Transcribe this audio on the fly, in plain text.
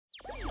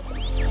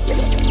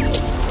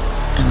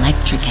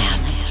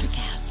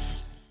Electricast.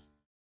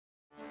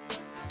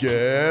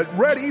 Get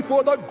ready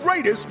for the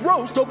greatest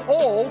roast of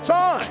all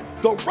time,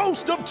 the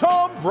Roast of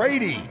Tom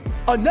Brady,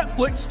 a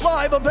Netflix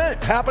live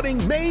event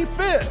happening May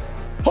 5th.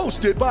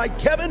 Hosted by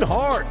Kevin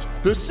Hart,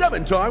 the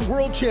 7-time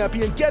world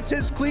champion gets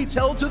his cleats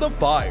held to the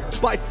fire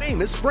by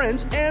famous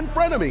friends and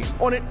frenemies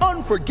on an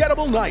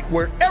unforgettable night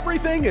where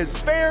everything is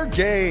fair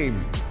game.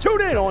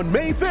 Tune in on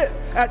May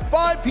 5th at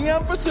 5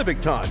 p.m. Pacific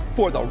time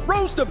for the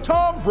Roast of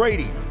Tom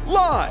Brady,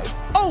 live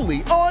only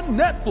on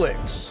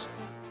Netflix.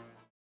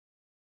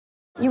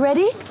 You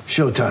ready?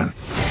 Showtime.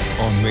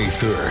 On May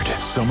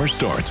 3rd, summer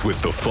starts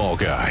with The Fall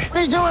Guy.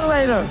 Let's do it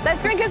later.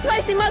 Let's drink a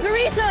spicy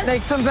margarita.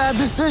 Make some bad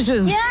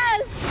decisions.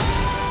 Yes!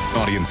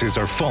 Audiences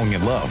are falling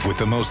in love with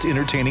the most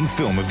entertaining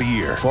film of the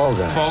year. Fall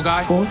Guy. Fall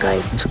Guy? Fall guy.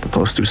 That's what the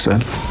poster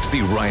said. See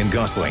Ryan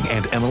Gosling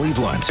and Emily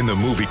Blunt in the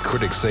movie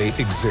critics say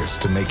exists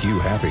to make you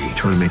happy.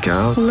 Trying to make it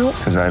out? Nope.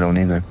 Because I don't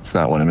either. It's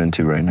not what I'm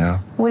into right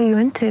now. What are you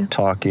into?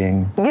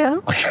 Talking. Yeah.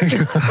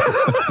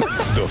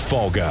 The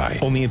Fall Guy.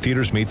 Only in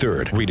theaters May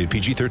 3rd. Rated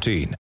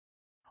PG-13.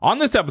 On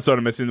this episode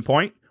of Missing the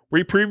Point,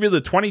 we preview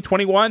the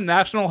 2021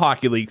 National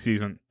Hockey League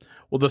season.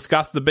 We'll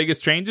discuss the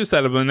biggest changes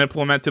that have been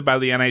implemented by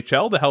the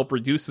NHL to help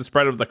reduce the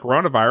spread of the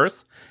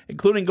coronavirus,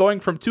 including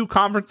going from 2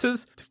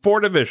 conferences to 4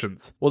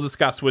 divisions. We'll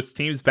discuss which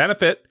teams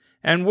benefit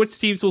and which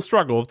teams will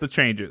struggle with the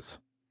changes.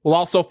 We'll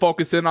also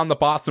focus in on the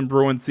Boston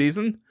Bruins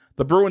season.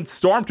 The Bruins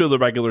stormed through the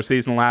regular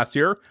season last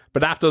year,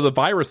 but after the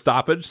virus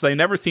stoppage, they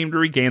never seemed to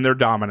regain their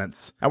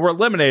dominance, and were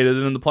eliminated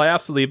in the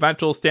playoffs of the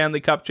eventual Stanley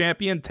Cup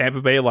champion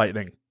Tampa Bay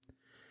Lightning.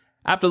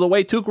 After the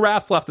way Tuukka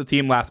Rask left the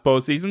team last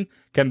postseason,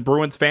 can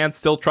Bruins fans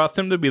still trust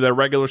him to be their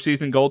regular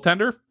season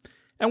goaltender?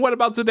 And what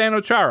about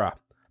Zdeno Chara?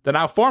 The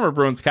now former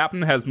Bruins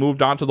captain has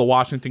moved on to the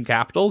Washington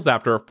Capitals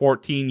after a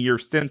 14-year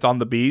stint on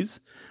the Bees.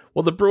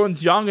 Will the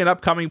Bruins' young and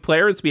upcoming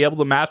players be able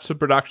to match the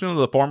production of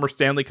the former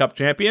Stanley Cup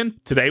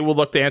champion? Today we'll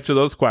look to answer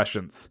those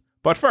questions.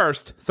 But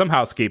first, some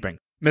housekeeping.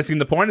 Missing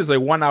the Point is a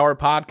 1-hour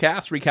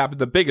podcast recapping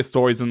the biggest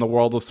stories in the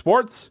world of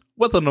sports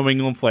with a New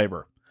England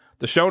flavor.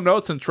 The show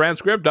notes and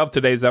transcript of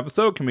today's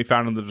episode can be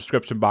found in the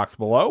description box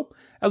below,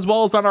 as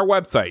well as on our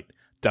website,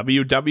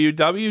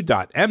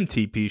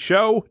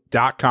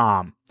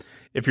 www.mtpshow.com.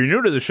 If you're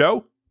new to the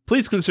show,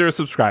 please consider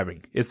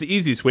subscribing. It's the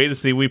easiest way to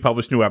see when we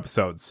publish new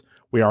episodes.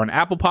 We are on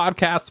Apple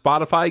Podcasts,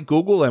 Spotify,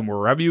 Google, and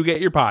wherever you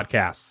get your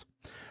podcasts.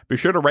 Be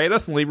sure to rate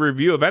us and leave a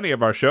review of any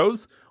of our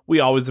shows.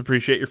 We always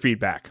appreciate your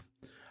feedback.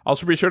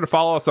 Also be sure to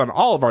follow us on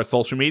all of our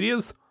social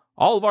medias.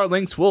 All of our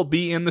links will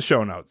be in the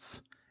show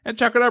notes. And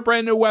check out our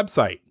brand new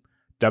website,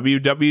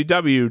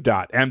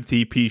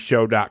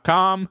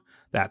 www.mtpshow.com.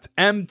 That's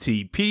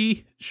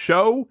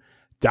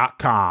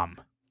mtpshow.com.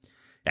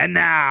 And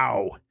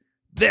now,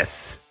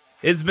 this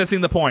is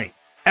Missing the Point,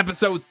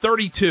 episode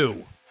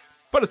 32.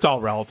 But it's all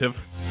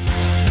relative.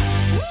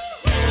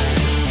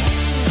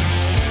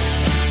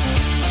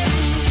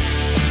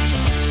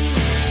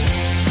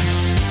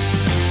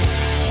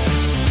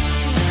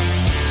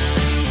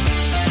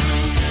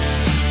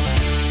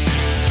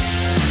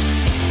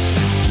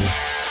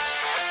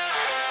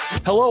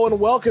 Hello and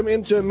welcome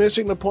into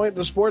Missing the Point,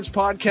 the sports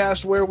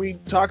podcast where we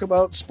talk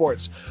about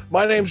sports.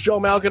 My name's Joe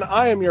Malkin.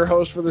 I am your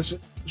host for this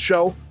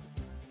show.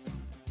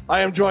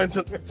 I am joined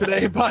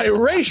today by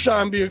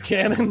Rayshawn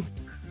Buchanan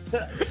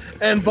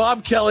and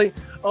Bob Kelly,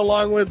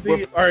 along with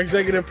our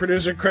executive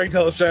producer, Craig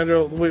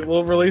D'Alessandro.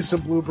 We'll release a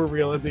blooper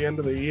reel at the end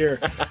of the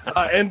year.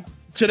 And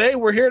today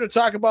we're here to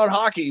talk about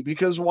hockey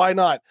because why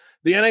not?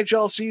 The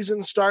NHL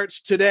season starts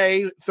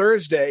today,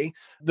 Thursday,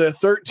 the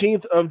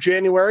 13th of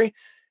January.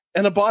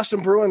 And the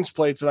Boston Bruins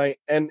play tonight,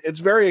 and it's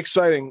very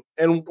exciting.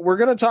 And we're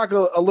going to talk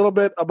a little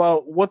bit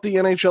about what the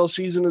NHL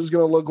season is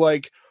going to look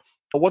like,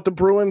 what the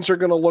Bruins are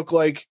going to look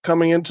like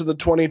coming into the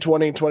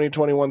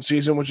 2020-2021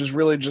 season, which is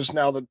really just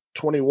now the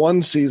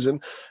 21 season.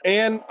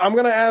 And I'm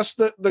going to ask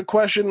the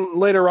question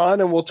later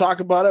on, and we'll talk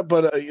about it,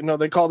 but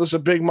they call this a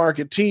big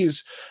market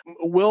tease.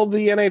 Will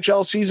the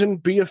NHL season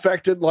be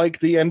affected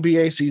like the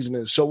NBA season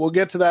is? So we'll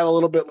get to that a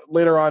little bit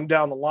later on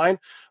down the line.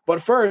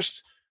 But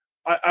first,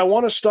 I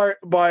want to start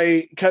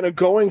by kind of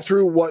going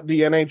through what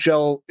the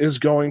NHL is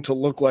going to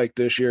look like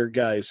this year,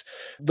 guys.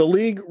 The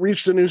league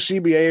reached a new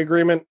CBA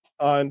agreement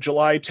on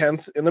July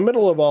 10th in the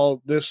middle of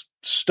all this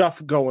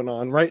stuff going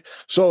on, right?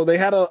 So they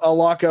had a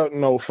lockout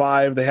in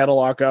 2005. They had a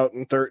lockout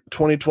in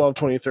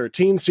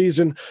 2012-2013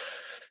 season.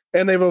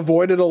 And they've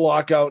avoided a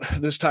lockout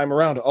this time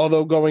around.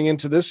 Although going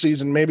into this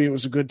season, maybe it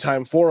was a good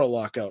time for a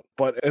lockout.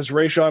 But as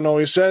Rayshawn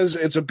always says,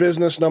 it's a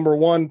business, number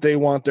one. They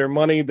want their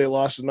money. They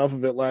lost enough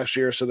of it last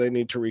year, so they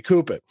need to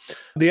recoup it.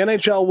 The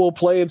NHL will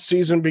play its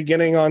season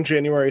beginning on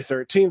January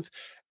 13th,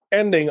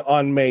 ending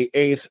on May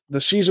 8th.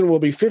 The season will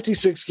be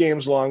 56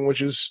 games long,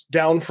 which is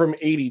down from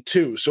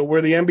 82. So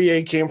where the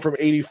NBA came from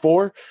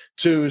 84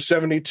 to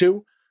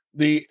 72,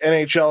 the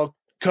NHL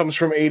comes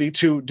from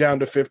 82 down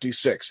to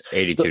 56.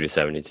 82 to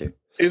 72.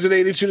 Is it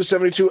 82 to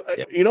 72?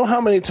 Yeah. You know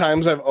how many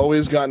times I've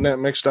always gotten that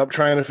mixed up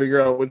trying to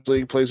figure out which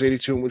league plays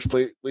 82 and which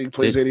league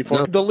plays 84?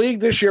 No. The league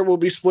this year will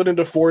be split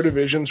into 4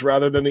 divisions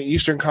rather than the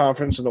Eastern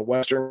Conference and the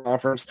Western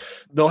Conference.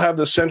 They'll have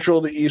the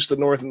Central, the East, the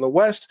North, and the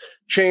West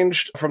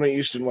changed from the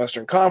East and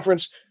Western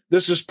Conference.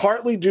 This is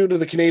partly due to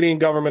the Canadian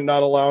government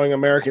not allowing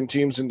American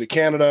teams into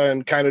Canada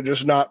and kind of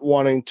just not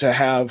wanting to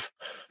have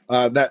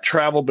that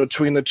travel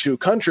between the two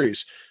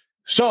countries.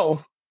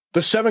 So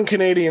the 7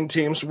 Canadian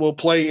teams will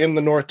play in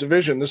the North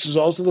Division. This is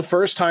also the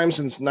first time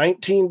since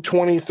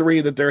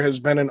 1923 that there has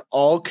been an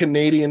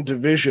all-Canadian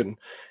division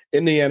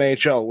in the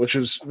NHL, which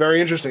is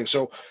very interesting.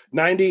 So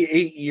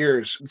 98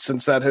 years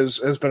since that has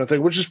been a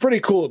thing, which is pretty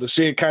cool to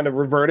see it kind of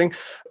reverting.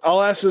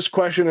 I'll ask this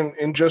question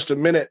in just a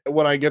minute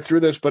when I get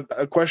through this, but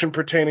a question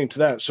pertaining to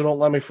that, so don't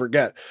let me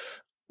forget.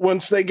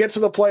 Once they get to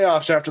the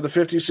playoffs after the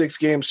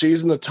 56-game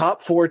season, the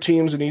top 4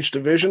 teams in each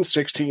division,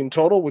 16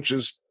 total, which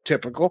is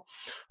typical,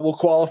 will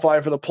qualify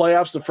for the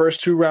playoffs. The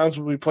first 2 rounds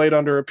will be played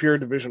under a pure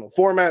divisional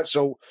format.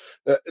 So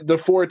the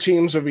 4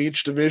 teams of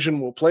each division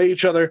will play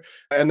each other,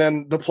 and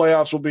then the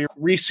playoffs will be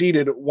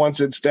reseeded once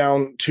it's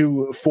down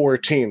to 4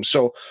 teams.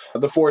 So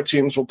the 4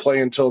 teams will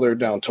play until they're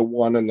down to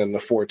 1, and then the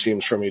 4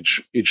 teams from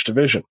each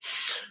division.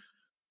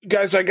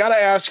 Guys, I got to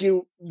ask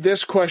you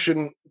this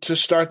question to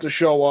start the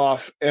show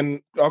off,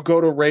 and I'll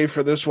go to Ray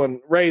for this one.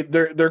 Ray,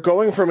 they're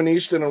going from an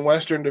Eastern and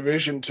Western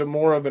division to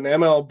more of an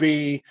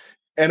MLB,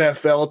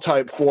 NFL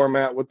type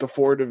format with the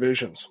 4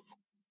 divisions.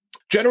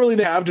 Generally,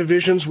 they have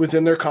divisions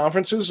within their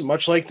conferences,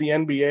 much like the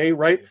NBA,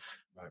 right?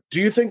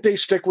 Do you think they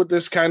stick with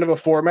this kind of a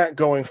format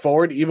going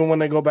forward, even when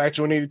they go back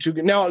to an 82?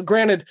 Now,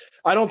 granted,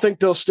 I don't think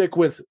they'll stick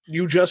with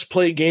you just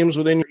play games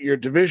within your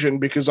division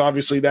because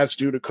obviously that's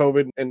due to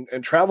COVID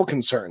and travel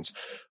concerns.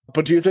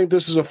 But do you think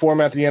this is a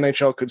format the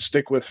NHL could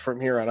stick with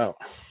from here on out?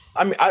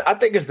 I mean, I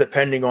think it's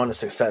depending on the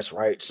success,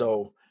 right?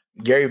 So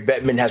Gary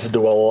Bettman has to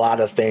do a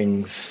lot of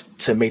things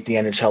to make the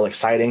NHL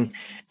exciting.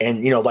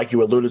 And, you know, like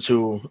you alluded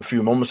to a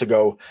few moments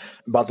ago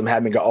about them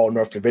having an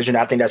all-North division,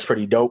 I think that's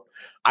pretty dope.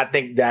 I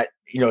think that,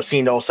 you know,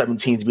 seeing all 7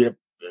 teams beat up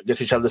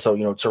against each other. So,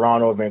 you know,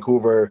 Toronto,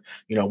 Vancouver,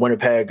 you know,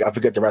 Winnipeg, I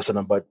forget the rest of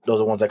them, but those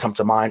are the ones that come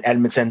to mind,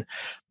 Edmonton.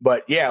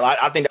 But yeah,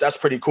 I think that's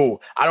pretty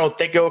cool. I don't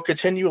think it'll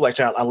continue like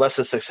unless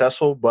it's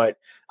successful, but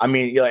I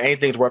mean, you know,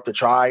 anything's worth a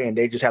try, and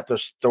they just have to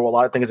throw a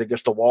lot of things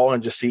against the wall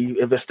and just see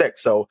if it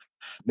sticks. So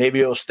maybe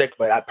it'll stick,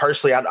 but I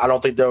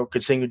don't think they'll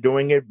continue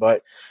doing it,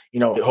 but you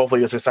know,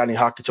 hopefully it's exciting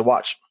hockey to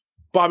watch.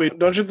 Bobby,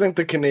 don't you think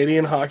the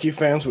Canadian hockey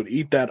fans would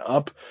eat that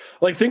up?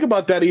 Like, think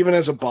about that even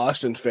as a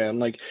Boston fan.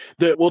 Like,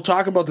 we'll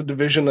talk about the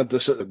division that the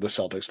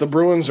Celtics, the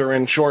Bruins are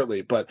in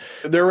shortly, but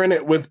they're in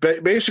it with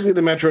basically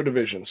the Metro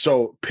Division.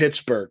 So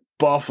Pittsburgh,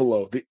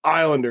 Buffalo, the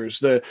Islanders,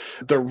 the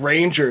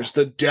Rangers,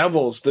 the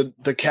Devils,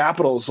 the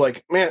Capitals.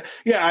 Like, man,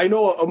 yeah, I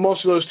know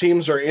most of those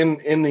teams are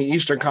in the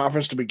Eastern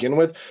Conference to begin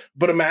with,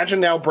 but imagine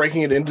now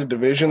breaking it into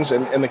divisions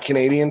and the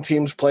Canadian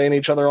teams playing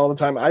each other all the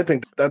time. I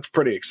think that's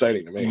pretty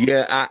exciting to me.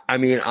 Yeah, I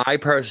mean, I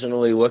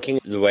personally, looking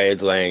at the way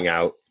it's laying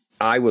out,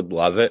 I would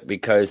love it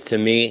because to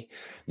me,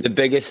 the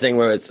biggest thing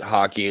with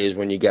hockey is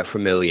when you get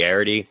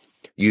familiarity,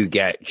 you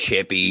get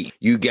chippy,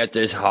 you get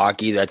this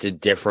hockey that's a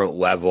different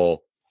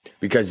level.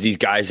 Because these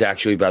guys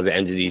actually, by the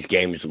end of these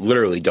games,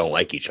 literally don't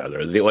like each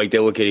other. They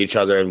look at each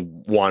other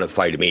and want to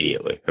fight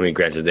immediately. I mean,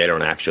 granted, they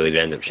don't actually. They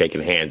end up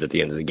shaking hands at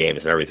the end of the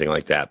games and everything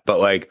like that. But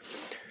like,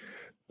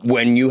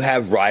 when you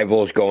have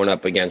rivals going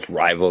up against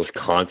rivals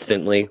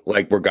constantly,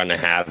 like we're going to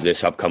have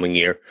this upcoming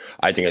year,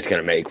 I think it's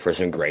going to make for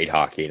some great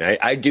hockey. And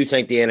I do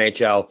think the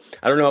NHL,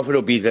 I don't know if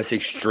it'll be this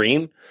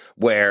extreme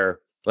where,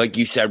 like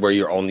you said, where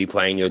you're only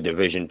playing your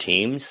division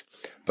teams.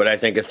 But I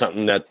think it's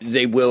something that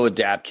they will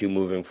adapt to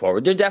moving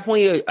forward. They're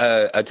definitely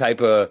a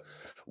type of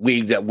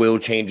league that will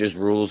change its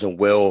rules and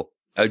will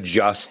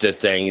adjust to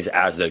things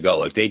as they go.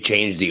 Like, they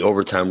changed the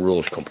overtime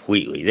rules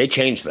completely. They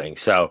changed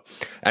things. So,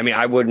 I mean,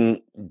 I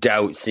wouldn't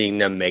doubt seeing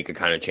them make a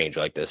kind of change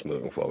like this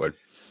moving forward.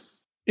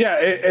 Yeah,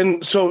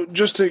 and so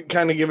just to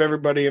kind of give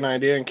everybody an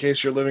idea in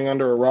case you're living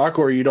under a rock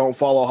or you don't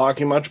follow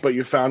hockey much, but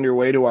you found your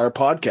way to our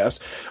podcast,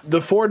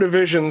 the 4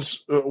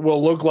 divisions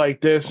will look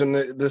like this, and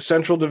the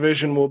Central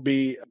Division will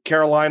be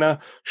Carolina,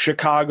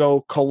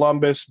 Chicago,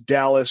 Columbus,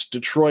 Dallas,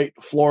 Detroit,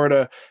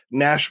 Florida,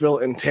 Nashville,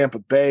 and Tampa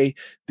Bay.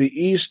 The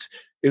East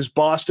is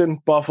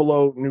Boston,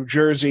 Buffalo, New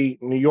Jersey,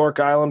 New York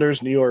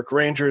Islanders, New York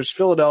Rangers,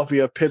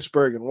 Philadelphia,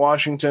 Pittsburgh, and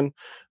Washington.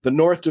 The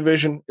North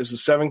Division is the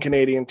 7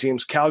 Canadian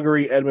teams,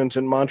 Calgary,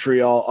 Edmonton,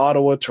 Montreal,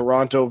 Ottawa,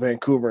 Toronto,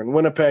 Vancouver, and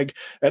Winnipeg.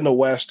 And the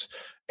West,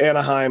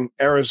 Anaheim,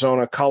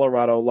 Arizona,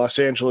 Colorado, Los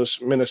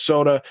Angeles,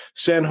 Minnesota,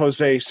 San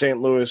Jose, St.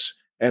 Louis,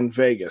 and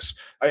Vegas.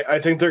 I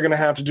think they're going to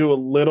have to do a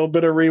little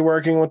bit of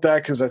reworking with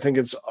that because I think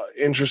it's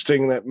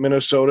interesting that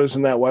Minnesota's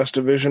in that West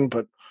Division,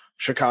 but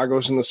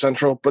Chicago's in the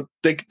Central, but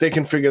they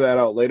can figure that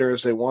out later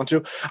as they want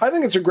to. I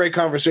think it's a great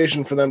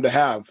conversation for them to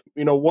have.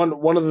 You know,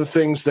 one of the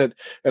things that,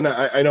 and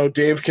I know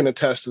Dave can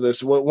attest to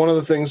this, one of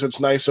the things that's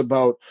nice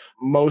about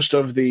most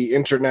of the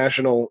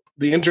international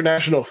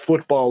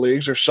football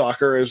leagues, or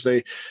soccer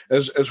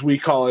as we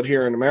call it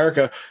here in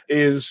America,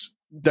 is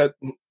that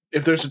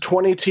if there's a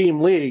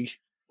 20-team league,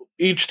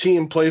 each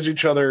team plays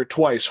each other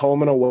twice,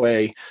 home and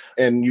away,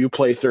 and you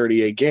play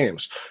 38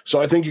 games.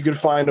 So I think you could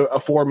find a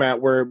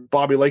format where,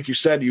 Bobby, like you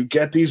said, you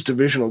get these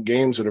divisional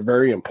games that are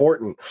very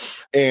important,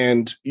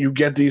 and you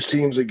get these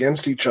teams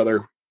against each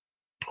other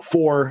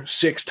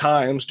 4-6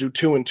 times, do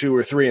 2-2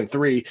 or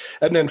 3-3,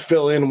 and then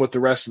fill in with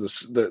the rest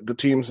of the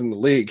teams in the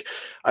league.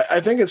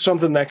 I think it's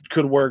something that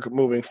could work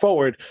moving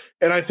forward,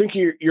 and I think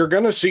you're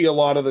going to see a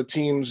lot of the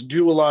teams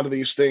do a lot of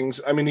these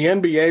things. I mean, the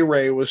NBA,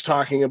 Ray, was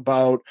talking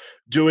about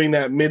doing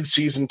that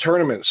mid-season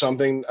tournament,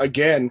 something,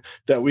 again,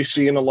 that we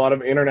see in a lot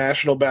of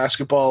international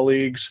basketball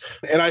leagues,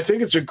 and I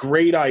think it's a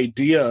great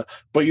idea,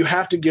 but you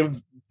have to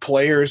give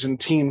players and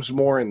teams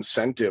more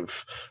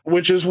incentive,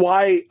 which is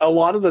why a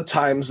lot of the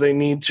times they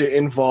need to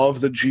involve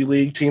the G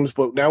League teams.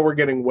 But now we're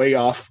getting way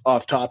off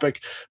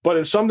topic, but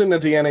it's something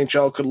that the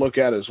NHL could look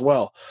at as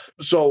well.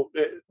 So,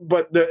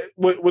 but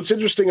what's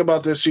interesting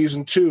about this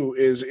season too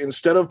is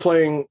instead of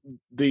playing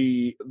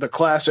the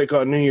Classic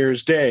on New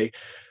Year's Day,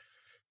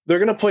 they're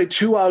going to play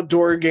 2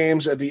 outdoor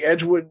games at the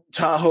Edgewood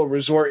Tahoe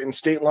Resort in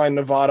State Line,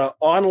 Nevada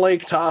on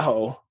Lake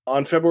Tahoe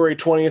on February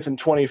 20th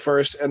and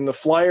 21st, and the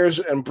Flyers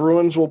and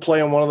Bruins will play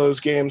in one of those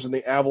games, and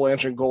the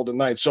Avalanche and Golden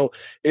Knights. So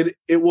it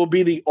will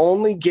be the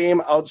only game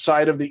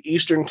outside of the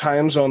Eastern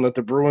time zone that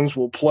the Bruins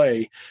will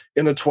play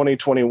in the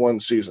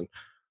 2021 season.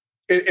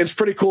 It's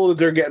pretty cool that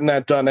they're getting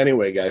that done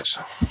anyway, guys.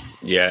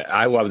 Yeah,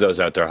 I love those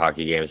outdoor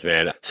hockey games,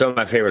 man. Some of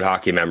my favorite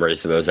hockey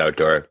memories of those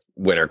outdoor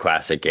Winter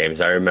Classic games.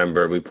 I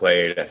remember we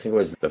played, I think it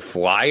was the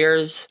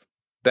Flyers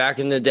back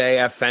in the day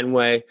at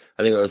Fenway.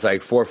 I think it was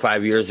like 4 or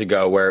 5 years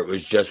ago, where it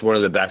was just one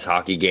of the best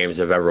hockey games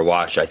I've ever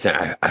watched.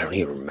 I don't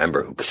even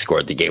remember who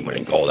scored the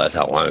game-winning goal. That's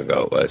how long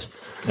ago it was.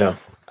 Yeah.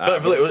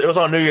 It was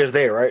on New Year's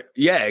Day, right?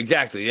 Yeah,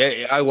 exactly.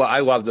 Yeah,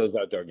 I love those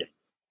outdoor games.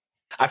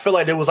 I feel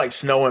like there was like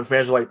snow and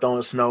fans were like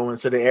throwing snow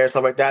into the air,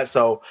 stuff like that.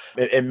 So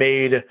it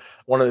made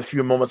one of the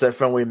few moments at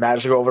Fenway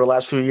magical over the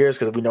last few years,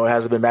 because we know it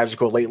hasn't been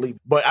magical lately.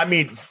 But I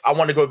mean, I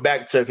want to go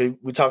back to, 'cause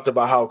we talked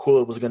about how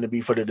cool it was going to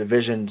be for the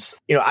divisions.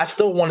 I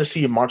still want to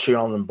see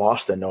Montreal and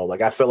Boston though.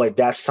 Like, I feel like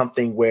that's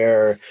something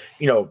where,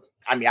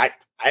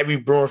 every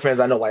Bruin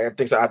fans I know, like,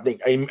 I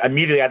think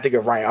immediately I think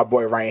of our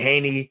boy Ryan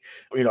Haney,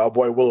 our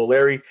boy Will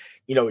O'Leary.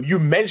 You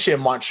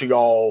mentioned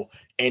Montreal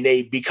and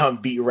they become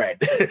beat red,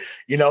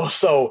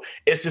 so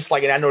it's just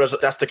like, and I know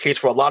that's the case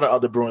for a lot of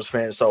other Bruins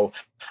fans. So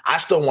I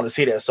still want to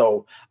see that.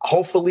 So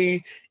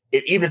hopefully,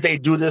 even if they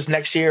do this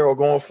next year or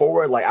going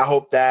forward, like, I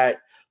hope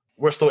that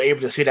we're still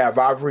able to see that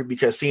rivalry,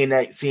 because seeing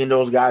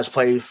those guys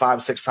play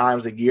 5-6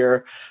 times a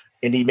year,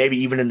 and maybe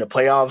even in the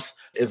playoffs,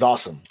 is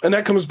awesome. And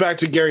that comes back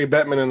to Gary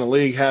Bettman and the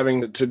league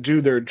having to do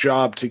their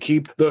job to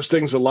keep those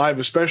things alive,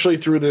 especially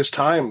through this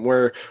time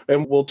where,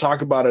 and we'll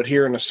talk about it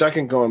here in a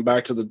second, going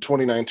back to the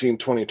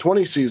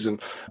 2019-2020 season,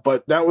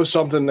 but that was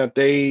something that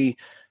they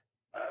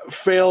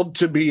failed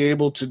to be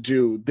able to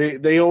do.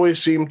 They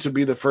always seem to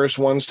be the first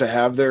ones to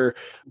have their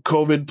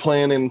COVID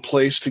plan in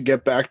place to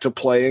get back to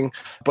playing,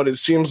 but it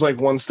seems like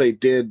once they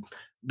did,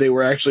 they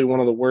were actually one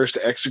of the worst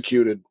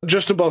executed,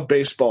 just above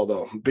baseball,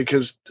 though,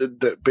 because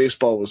the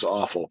baseball was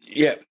awful.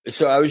 Yeah.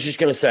 So I was just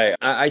going to say,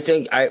 I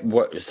think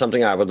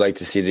something I would like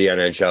to see the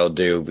NHL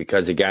do,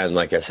 because, again,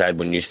 like I said,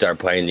 when you start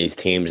playing these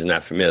teams and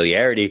that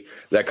familiarity,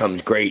 that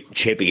comes great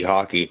chippy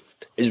hockey,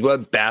 is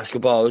what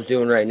basketball is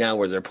doing right now,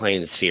 where they're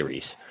playing the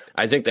series.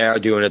 I think they are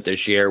doing it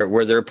this year,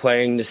 where they're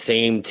playing the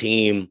same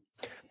team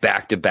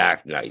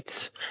back-to-back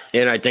nights.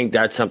 And I think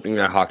that's something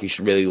that hockey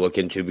should really look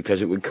into,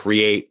 because it would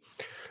create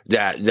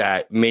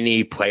that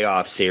mini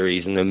playoff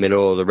series in the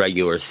middle of the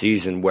regular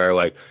season, where,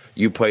 like,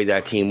 you play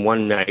that team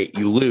one night,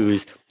 you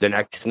lose, the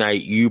next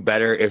night you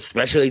better,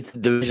 especially if it's a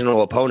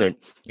divisional opponent,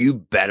 you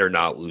better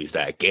not lose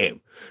that game.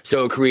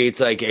 So it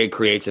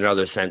creates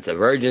another sense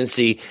of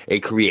urgency. It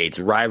creates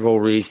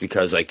rivalries,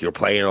 because, like, you're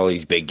playing all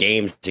these big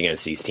games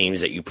against these teams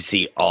that you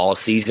see all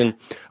season.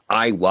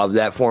 I love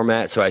that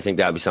format, so I think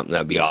that'd be something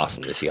that'd be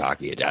awesome to see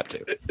hockey adapt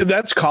to.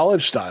 That's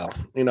college style.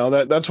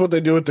 That's what they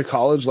do at the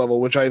college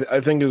level, which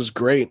I think is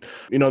great.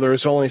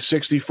 There's only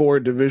 64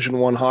 Division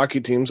I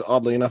hockey teams.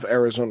 Oddly enough,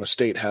 Arizona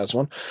State has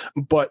one.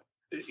 But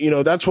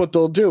that's what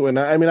they'll do. And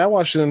I mean, I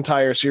watched an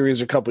entire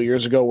series a couple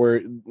years ago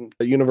where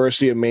the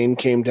University of Maine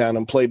came down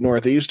and played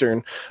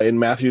Northeastern in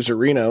Matthews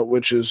Arena,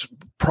 which is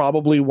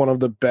probably one of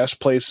the best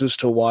places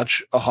to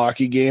watch a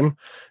hockey game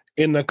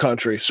in the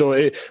country.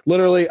 So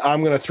literally,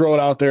 I'm going to throw it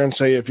out there and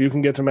say, if you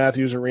can get to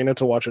Matthews Arena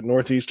to watch a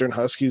Northeastern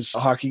Huskies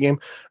hockey game,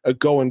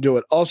 go and do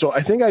it. Also,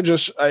 I think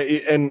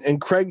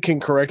and Craig can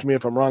correct me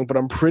if I'm wrong, but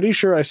I'm pretty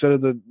sure I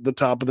said at the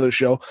top of the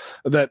show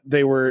that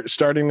they were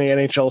starting the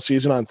NHL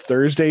season on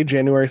Thursday,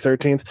 January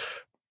 13th.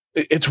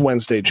 It's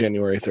Wednesday,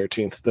 January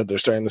 13th that they're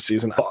starting the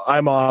season.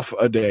 I'm off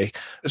a day.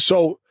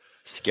 So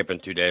skipping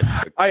 2 days.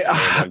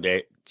 One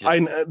day.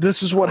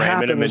 This is what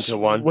happens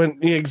when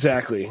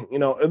exactly.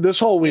 This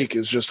whole week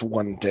is just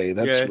one day.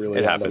 That's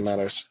really all that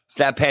matters. It's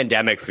that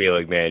pandemic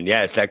feeling, man.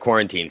 Yeah, it's that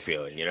quarantine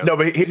feeling. No,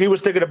 but he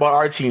was thinking about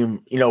our team.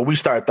 We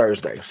start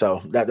Thursday,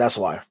 so that's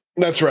why.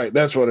 That's right.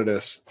 That's what it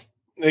is.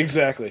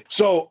 Exactly.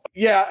 So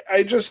yeah,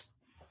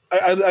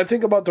 I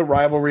think about the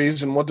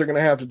rivalries and what they're going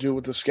to have to do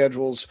with the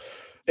schedules.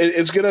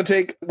 It's going to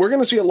take, we're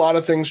going to see a lot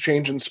of things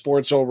change in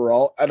sports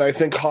overall. And I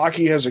think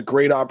hockey has a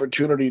great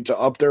opportunity to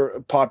up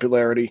their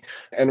popularity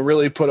and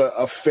really put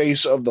a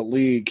face of the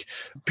league.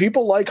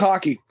 People like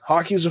hockey.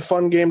 Hockey is a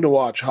fun game to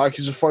watch.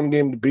 Hockey is a fun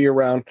game to be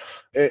around,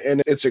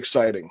 and it's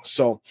exciting.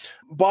 So,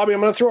 Bobby,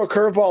 I'm going to throw a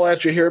curveball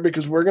at you here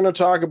because we're going to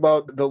talk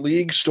about the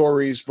league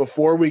stories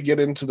before we get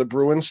into the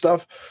Bruins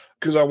stuff,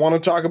 because I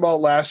want to talk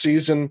about last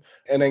season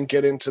and then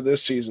get into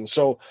this season.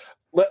 So,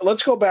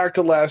 let's go back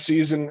to last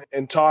season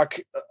and talk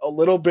a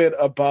little bit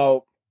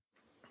about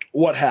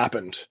what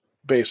happened,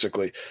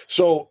 basically.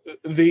 So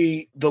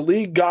the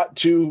league got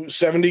to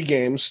 70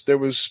 games. There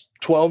was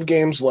 12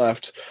 games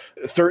left,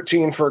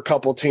 13 for a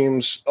couple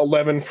teams,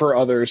 11 for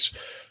others.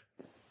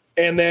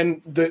 And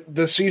then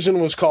the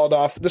season was called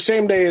off the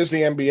same day as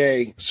the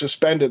NBA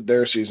suspended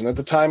their season. At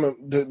the time,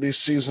 these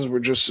seasons were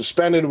just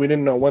suspended. We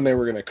didn't know when they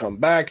were going to come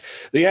back.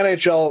 The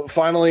NHL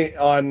finally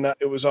on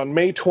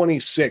May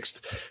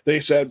 26th, they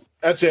said,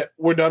 that's it.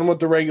 We're done with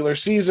the regular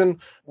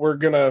season. We're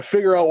going to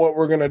figure out what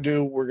we're going to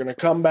do. We're going to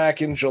come back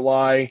in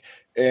July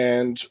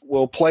and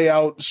we'll play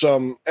out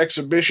some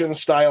exhibition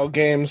style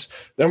games.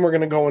 Then we're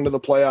going to go into the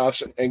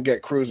playoffs and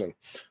get cruising.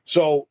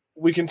 So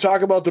we can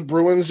talk about the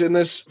Bruins in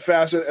this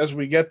facet as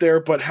we get there,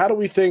 but how do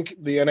we think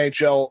the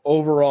NHL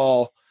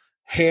overall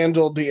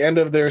handled the end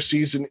of their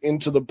season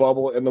into the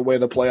bubble and the way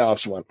the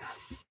playoffs went?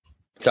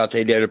 Thought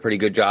they did a pretty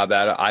good job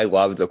at it. I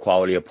loved the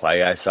quality of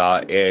play I saw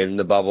in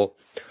the bubble.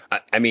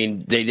 I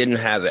mean, they didn't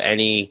have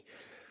anything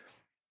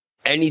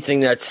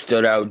that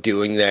stood out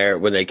doing there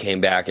when they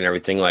came back and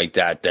everything like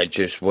that. That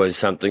just was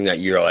something that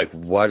you're like,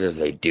 what are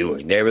they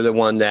doing? They were the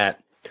one that,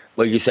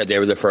 like you said, they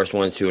were the first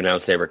ones to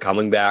announce they were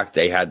coming back.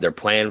 They had their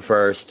plan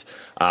first,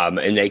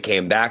 and they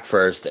came back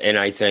first. And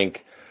I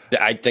think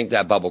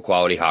that bubble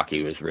quality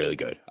hockey was really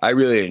good. I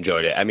really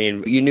enjoyed it. I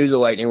mean, you knew the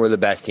Lightning were the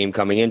best team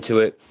coming into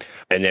it,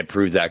 and they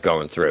proved that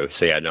going through.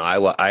 So, yeah, no,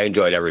 I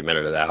enjoyed every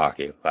minute of that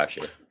hockey last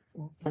year.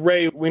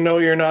 Ray, we know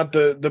you're not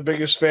the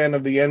biggest fan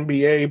of the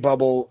NBA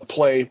bubble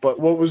play, but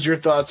what was your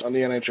thoughts on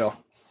the NHL?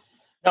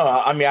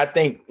 No, I mean, I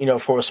think,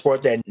 for a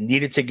sport that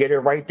needed to get it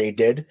right, they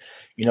did.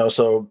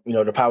 So,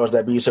 the powers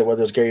that be, so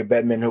whether it's Gary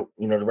Bettman, who,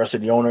 the rest of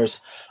the owners,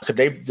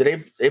 they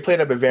played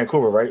up in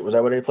Vancouver, right? Was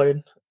that where they played?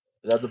 Is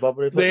that the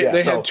bubble they played?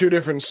 They had two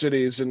different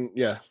cities, and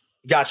yeah.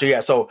 Gotcha. Yeah.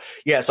 So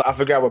I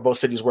forgot where both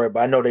cities were, but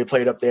I know they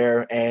played up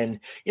there, and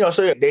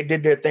so they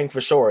did their thing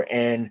for sure.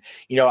 And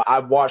I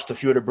watched a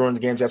few of the Bruins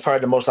games. That's probably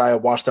the most I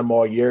watched them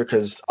all year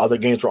because other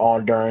games were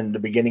on during the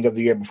beginning of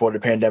the year before the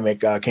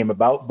pandemic came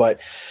about. But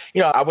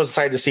I was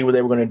excited to see what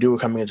they were going to do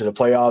coming into the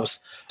playoffs,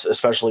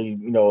 especially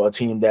a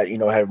team that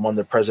had won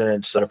the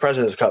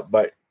President's Cup.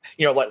 But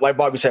like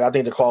Bobby said, I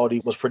think the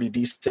quality was pretty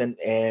decent,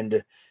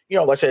 and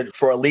like I said,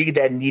 for a league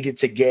that needed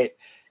to get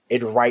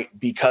it right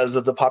because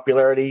of the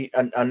popularity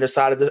on this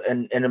side of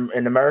the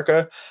in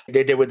America,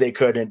 they did what they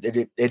could, and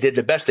they did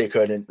the best they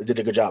could, and did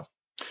a good job.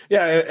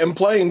 Yeah, and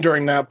playing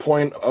during that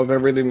point of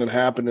everything that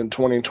happened in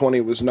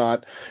 2020 was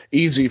not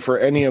easy for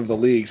any of the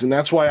leagues, and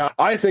that's why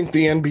I think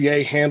the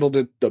NBA handled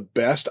it the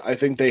best. I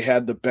think they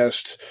had the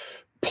best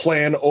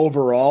plan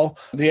overall.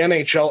 The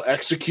NHL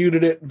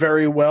executed it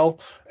very well,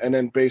 and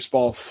then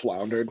baseball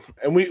floundered.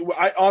 And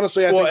I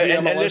honestly think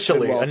the MLS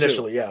did well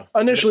too.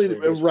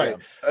 Right.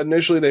 Yeah.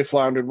 Initially they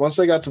floundered. Once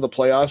they got to the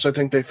playoffs, I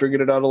think they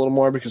figured it out a little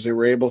more because they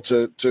were able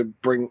to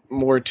bring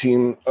more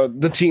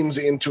the teams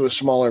into a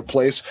smaller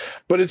place.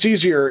 But it's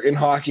easier in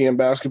hockey and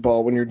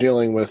basketball when you're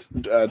dealing with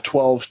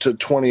 12 to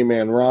 20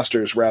 man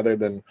rosters rather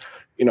than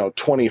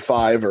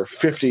 25 or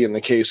 50 in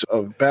the case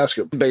of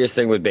basketball. The biggest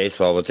thing with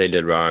baseball, what they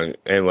did wrong,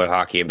 and what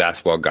hockey and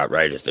basketball got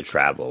right, is the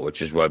travel,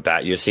 which is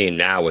what you're seeing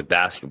now with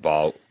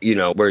basketball,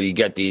 where you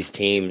get these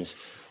teams,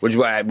 which is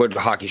what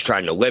hockey's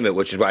trying to limit,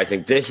 which is why I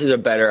think this is a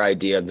better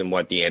idea than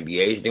what the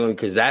NBA is doing,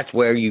 because that's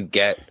where you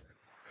get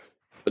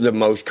the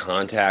most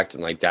contact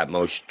and like that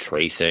most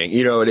tracing,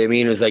 you know what I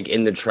mean? It's like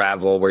in the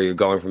travel where you're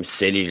going from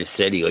city to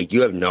city, like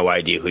you have no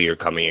idea who you're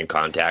coming in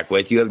contact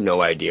with. You have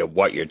no idea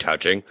what you're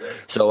touching.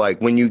 So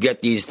like when you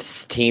get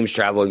these teams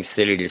traveling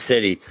city to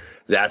city,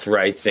 that's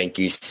where I think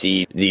you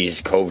see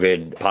these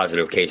COVID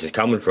positive cases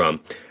coming from.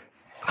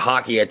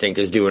 Hockey, I think,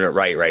 is doing it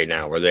right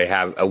now, where they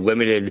have a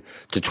limited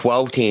to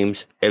 12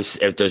 teams.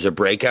 If there's a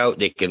breakout,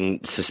 they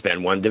can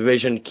suspend one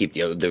division, keep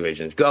the other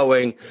divisions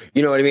going.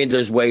 You know what I mean?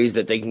 There's ways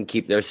that they can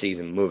keep their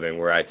season moving,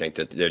 where I think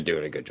that they're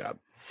doing a good job.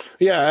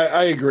 Yeah,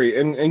 I agree.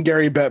 And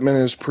Gary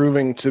Bettman is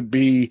proving to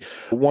be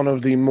one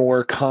of the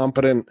more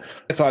competent.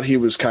 I thought he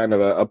was kind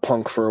of a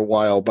punk for a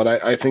while, but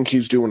I think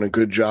he's doing a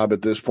good job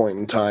at this point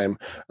in time,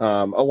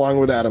 along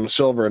with Adam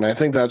Silver. And I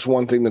think that's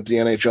one thing that the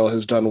NHL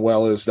has done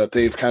well, is that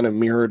they've kind of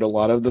mirrored a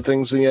lot of the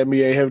things the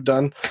NBA have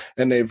done,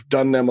 and they've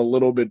done them a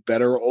little bit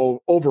better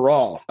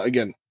overall.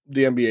 Again,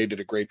 the NBA did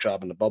a great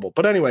job in the bubble.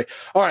 But anyway,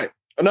 all right.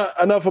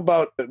 Enough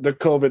about the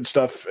COVID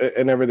stuff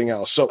and everything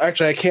else. So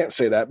actually, I can't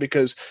say that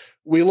because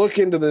we look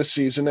into this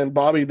season, and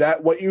Bobby,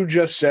 that what you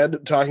just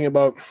said, talking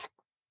about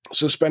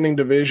suspending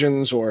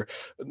divisions or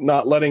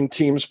not letting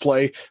teams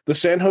play. The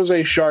San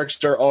Jose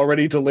Sharks are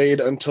already delayed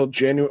until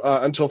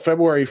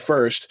February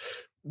 1st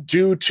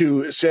due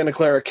to Santa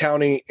Clara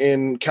County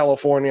in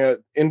California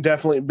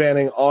indefinitely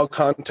banning all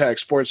contact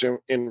sports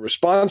in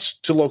response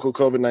to local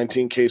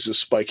COVID-19 cases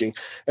spiking.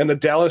 And the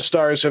Dallas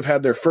Stars have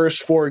had their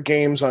first 4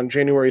 games on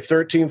January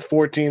 13th,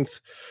 14th,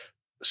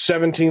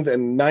 17th,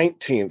 and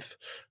 19th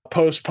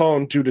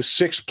postponed due to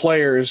 6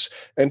 players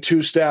and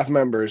 2 staff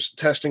members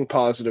testing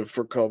positive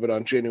for COVID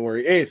on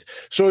January 8th.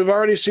 So we've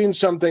already seen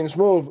some things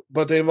move,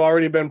 but they've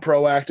already been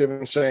proactive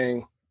in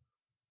saying,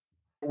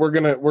 we're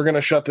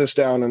gonna shut this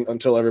down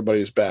until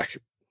everybody's back.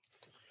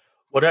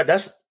 Well,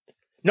 that's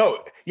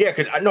no, yeah,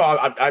 because I know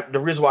I the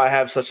reason why I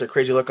have such a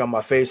crazy look on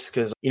my face,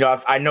 because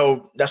I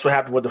know that's what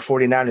happened with the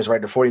 49ers, right?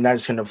 The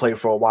 49ers couldn't play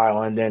for a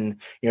while, and then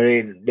they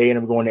ended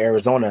up going to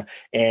Arizona.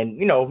 And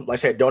like I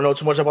said, don't know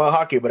too much about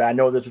hockey, but I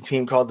know there's a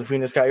team called the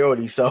Phoenix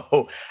Coyotes.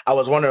 So I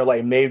was wondering,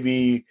 like,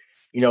 maybe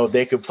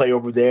they could play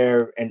over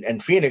there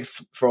and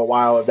Phoenix for a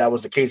while if that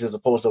was the case, as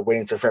opposed to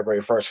waiting until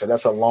February 1st, because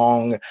that's a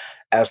long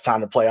ass time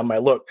to play. I'm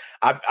like, look,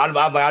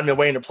 I've been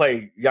waiting to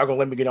play. Y'all gonna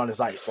let me get on this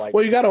ice? Like,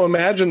 well, you got to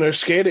imagine they're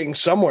skating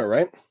somewhere,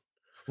 right?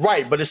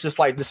 Right, but it's just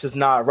like, this is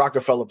not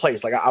Rockefeller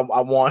Place. Like,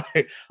 I want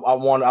to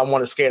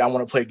skate. I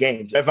want to play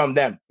games. If I'm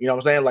them, you know what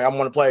I'm saying? Like, I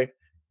want to play.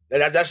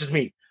 That's just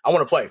me. I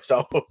want to play.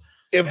 So.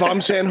 If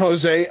I'm San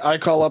Jose, I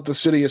call up the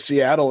city of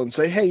Seattle and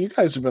say, hey, you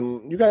guys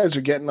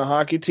are getting a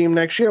hockey team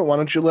next year. Why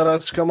don't you let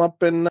us come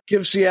up and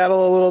give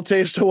Seattle a little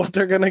taste of what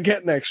they're going to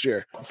get next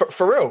year?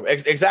 For real.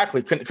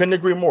 Exactly. Couldn't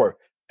agree more.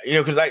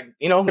 Because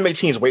they make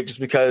teams wait just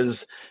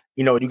because,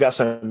 you got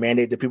some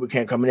mandate that people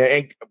can't come in there.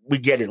 And we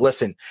get it.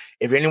 Listen,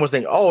 if anyone's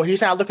thinking, oh, he's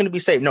not looking to be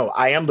safe. No,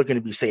 I am looking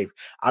to be safe.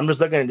 I'm just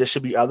looking at there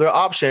should be other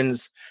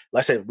options.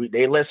 Like I said,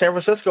 they let San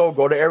Francisco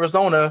go to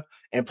Arizona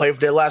and play for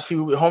their last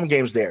few home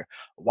games there.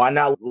 Why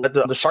not let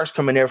the Sharks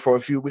come in there for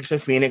a few weeks in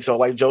Phoenix, or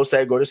like Joe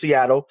said, go to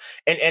Seattle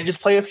and just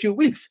play a few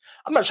weeks?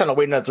 I'm not trying to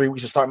wait another 3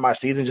 weeks to start my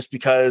season just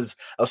because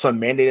of some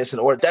mandate that's in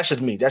order. That's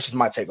just me. That's just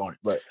my take on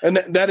it. And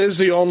that is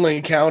the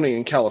only county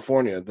in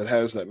California that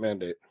has that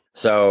mandate.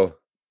 So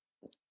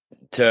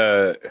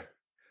they're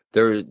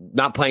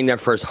not playing their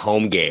first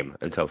home game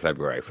until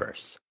February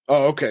 1st.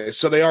 Oh, okay.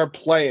 So they are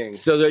playing.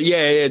 So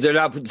they're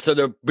not. So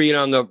they're being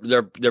on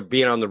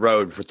the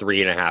road for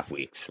 3.5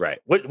 weeks, right?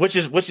 Which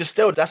is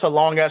still, that's a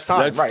long ass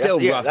time. That's right?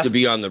 Still rough to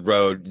be on the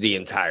road the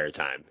entire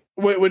time.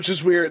 Which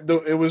is weird.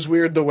 It was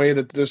weird the way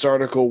that this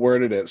article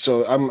worded it.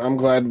 So I'm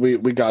glad we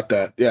got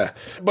that. Yeah.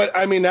 But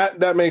I mean,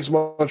 that makes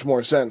much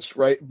more sense,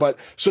 right? But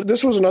so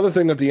this was another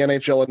thing that the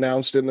NHL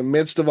announced in the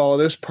midst of all of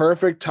this.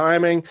 Perfect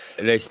timing.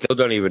 And they still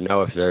don't even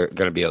know if they're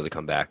going to be able to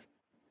come back.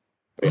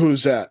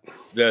 Who's that?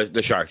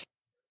 The Sharks.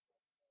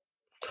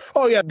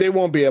 Oh yeah, they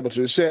won't be able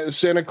to.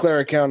 Santa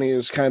Clara County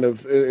is kind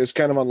of on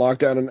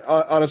lockdown, and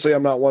honestly,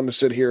 I'm not one to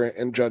sit here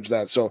and judge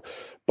that. So,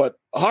 but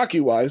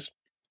hockey wise,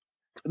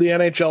 the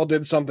NHL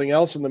did something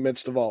else in the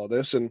midst of all of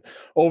this, and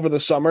over the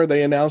summer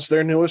they announced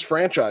their newest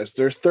franchise,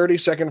 their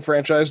 32nd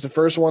franchise, the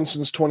first one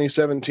since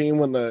 2017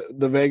 when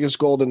the Vegas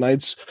Golden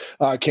Knights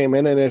came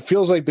in, and it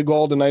feels like the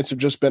Golden Knights have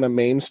just been a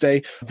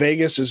mainstay.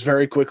 Vegas is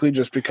very quickly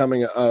just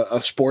becoming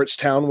a sports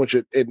town, which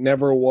it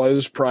never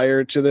was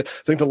prior to I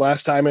think the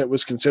last time it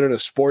was considered a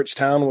sports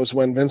town was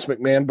when Vince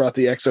McMahon brought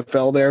the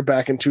XFL there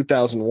back in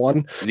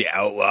 2001.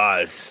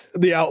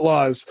 The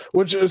Outlaws,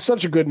 which is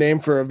such a good name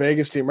for a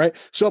Vegas team, right?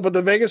 So, but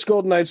the Vegas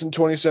Golden Knights in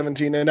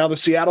 2017, and now the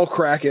Seattle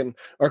Kraken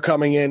are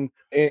coming in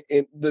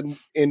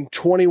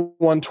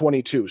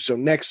 21-22, so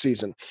next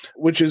season,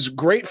 which is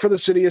great for the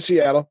city of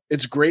Seattle.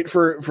 It's great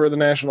for the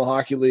National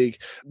Hockey League.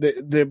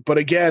 But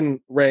again,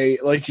 Ray,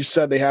 like you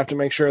said, they have to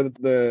make sure that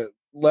the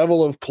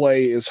level of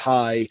play is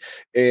high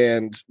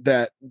and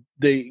that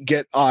they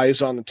get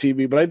eyes on the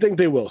TV. But I think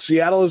they will.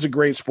 Seattle is a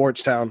great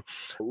sports town.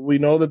 We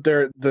know that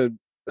the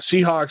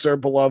Seahawks are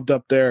beloved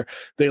up there.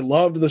 They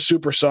loved the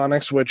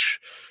Supersonics, which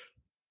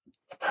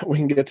we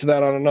can get to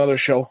that on another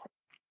show.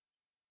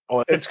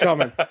 Oh, it's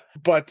coming.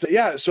 But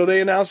yeah, so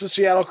they announced the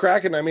Seattle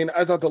Kraken. I mean,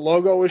 I thought the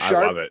logo was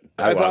sharp. I love it.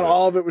 I thought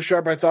all of it was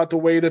sharp. I thought the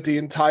way that the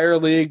entire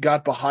league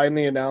got behind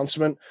the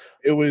announcement,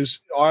 it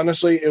was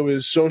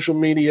social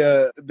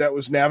media that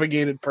was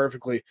navigated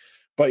perfectly.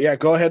 But yeah,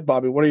 go ahead,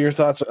 Bobby. What are your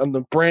thoughts on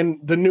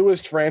the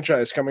newest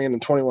franchise coming in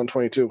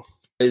 21-22?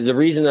 The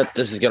reason that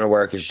this is going to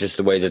work is just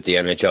the way that the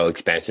NHL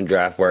expansion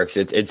draft works.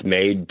 It's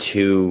made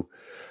to,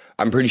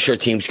 I'm pretty sure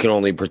teams can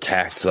only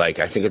protect, I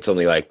think it's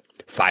only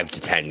 5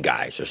 to 10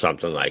 guys or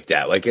something like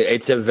that.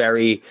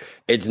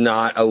 It's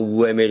not a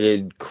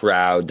limited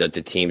crowd that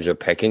the teams are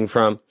picking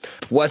from.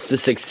 What's the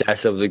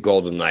success of the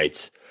Golden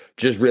Knights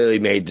just really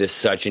made this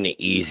such an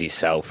easy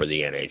sell for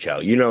the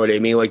NHL. You know what I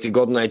mean? The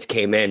Golden Knights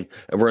came in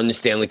and were in the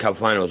Stanley Cup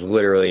Finals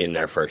literally in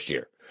their first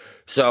year.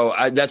 So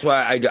that's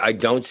why I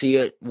don't see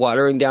it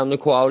watering down the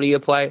quality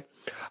of play.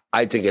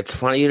 I think it's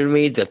funny to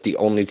me that the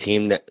only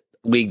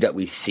league that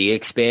we see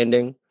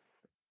expanding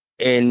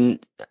in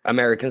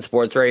American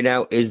sports right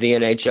now is the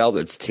NHL.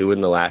 That's 2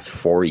 in the last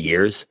 4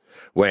 years,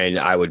 when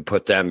I would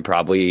put them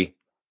probably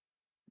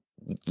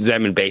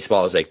them in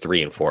baseball is like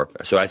 3 and 4.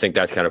 So I think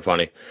that's kind of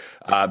funny.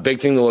 Big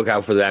thing to look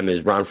out for them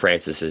is Ron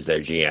Francis is their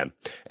GM,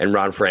 and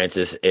Ron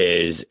Francis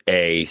is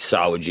a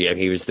solid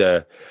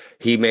GM.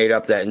 He made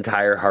up that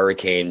entire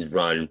Hurricanes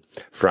run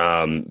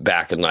from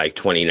back in like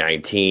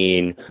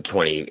 2019,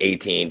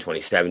 2018,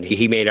 2017.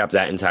 He made up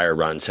that entire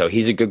run. So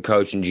he's a good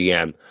coach and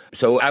GM.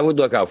 So I would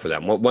look out for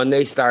them. When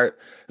they start,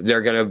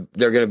 they're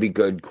gonna be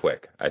good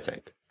quick, I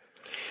think.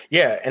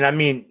 Yeah, and I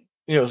mean,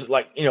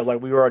 like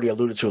we already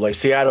alluded to, like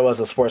Seattle as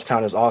a sports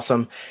town is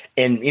awesome.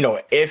 And,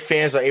 if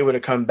fans are able to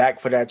come back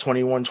for that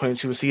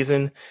 21-22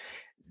 season,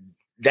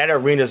 that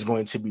arena is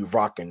going to be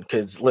rocking.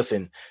 Because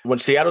listen, when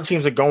Seattle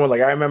teams are going,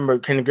 like I remember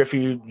Ken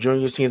Griffey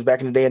Jr. teams back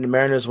in the day in the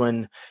Mariners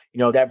when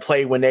that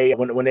play when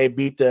they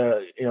beat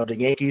the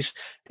Yankees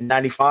in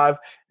 '95,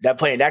 that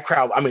play and that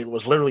crowd, I mean,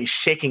 was literally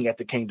shaking at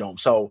the Kingdome.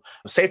 So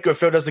Safeco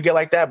Field doesn't get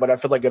like that, but I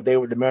feel like if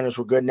the Mariners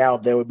were good now,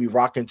 they would be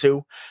rocking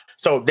too.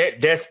 So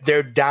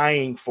they're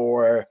dying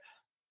for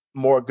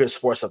more good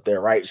sports up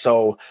there, right?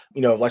 So,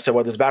 like I said,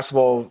 whether it's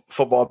basketball,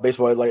 football,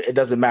 baseball, like it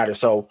doesn't matter.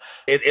 So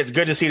it's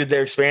good to see that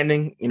they're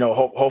expanding.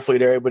 Hopefully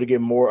they're able to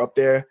get more up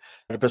there.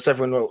 The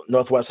Pacific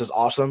Northwest is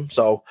awesome.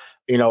 So,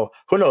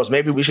 who knows?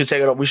 Maybe we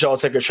should all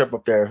take a trip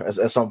up there at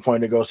some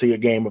point to go see a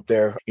game up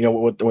there,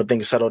 when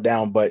things settle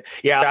down. But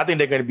yeah, I think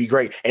they're going to be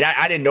great. And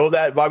I didn't know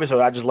that, Bobby,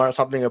 so I just learned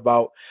something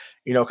about,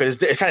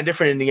 because it's kind of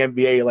different in the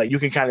NBA. Like you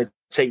can kind of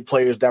take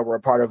players that were a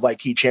part of like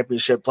key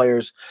championship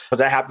players. But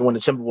that happened when the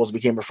Timberwolves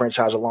became a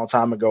franchise a long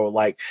time ago.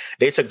 Like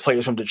they took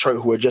players from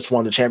Detroit who had just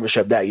won the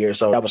championship that year.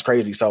 So that was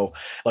crazy. So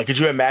like, could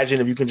you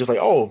imagine if you can just like,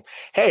 oh,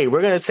 hey,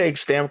 we're going to take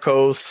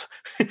Stamkos.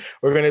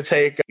 We're going to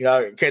take,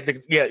 we're going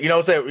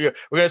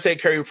to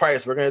take Carey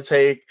Price. We're going to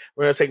take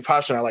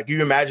Pasternak. Like you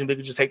imagine they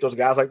could just take those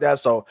guys like that.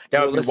 So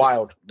that would be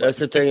wild. That's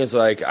the thing is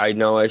like, I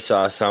know I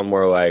saw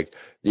somewhere like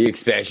the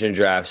expansion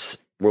drafts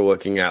we're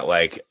looking at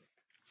like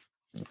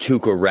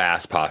Tuukka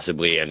Rask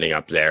possibly ending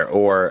up there,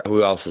 or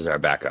who else is our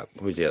backup?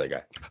 Who's the other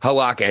guy?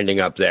 Halak ending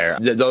up there.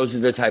 Those are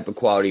the type of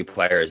quality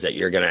players that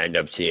you're going to end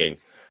up seeing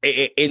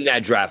in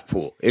that draft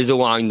pool, is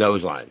along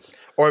those lines.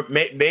 Or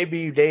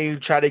maybe they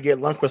try to get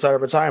Lundqvist out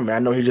of retirement. I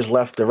know he just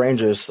left the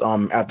Rangers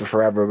after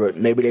forever, but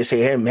maybe they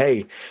say to him,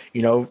 hey,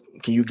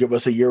 can you give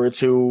us a year or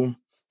two?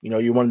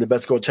 You're one of the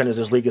best goaltenders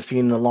this league has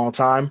seen in a long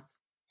time.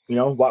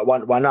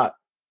 Why not?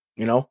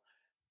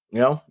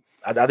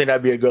 I think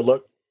that'd be a good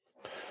look.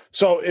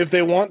 So if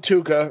they want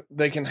Tuukka,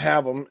 they can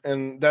have him,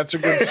 and that's a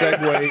good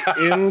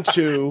segue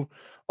into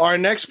our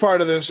next part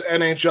of this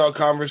NHL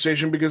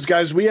conversation. Because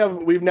guys,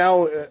 we've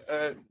now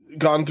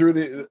gone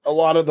through a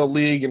lot of the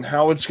league and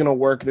how it's going to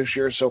work this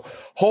year. So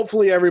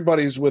hopefully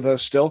everybody's with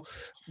us still.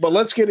 But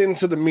let's get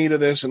into the meat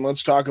of this and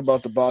let's talk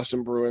about the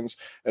Boston Bruins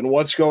and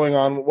what's going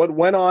on, what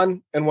went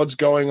on, and what's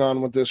going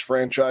on with this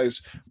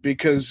franchise.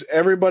 Because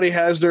everybody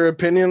has their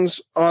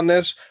opinions on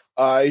this.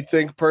 I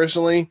think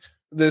personally,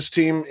 this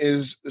team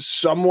is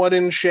somewhat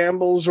in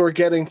shambles or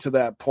getting to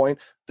that point.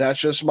 That's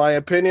just my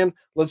opinion.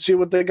 Let's see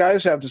what the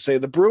guys have to say.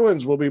 The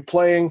Bruins will be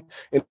playing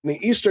in the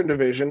Eastern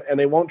Division, and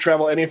they won't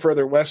travel any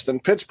further west than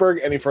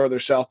Pittsburgh, any further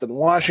south than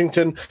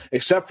Washington,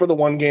 except for the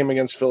one game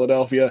against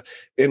Philadelphia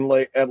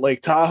at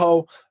Lake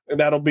Tahoe, and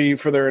that'll be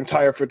for their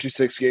entire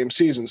 56-game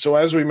season. So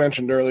as we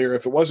mentioned earlier,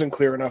 if it wasn't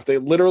clear enough, they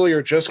literally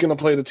are just going to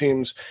play the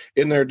teams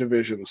in their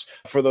divisions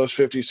for those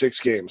 56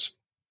 games.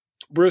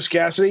 Bruce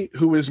Cassidy,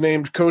 who was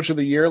named Coach of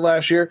the Year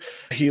last year,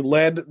 he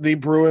led the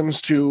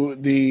Bruins to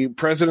the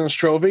President's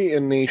Trophy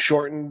in the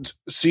shortened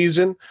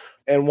season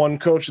and won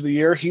Coach of the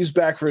Year. He's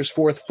back for his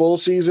 4th full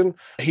season.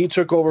 He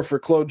took over for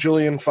Claude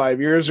Julien 5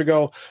 years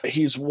ago.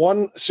 He's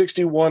won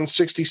 61,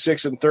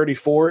 66, and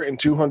 34 in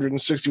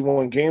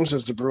 261 games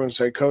as the Bruins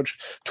head coach,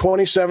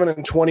 27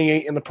 and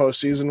 28 in the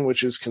postseason,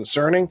 which is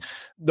concerning.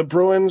 The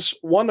Bruins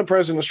won the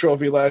President's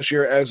Trophy last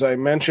year, as I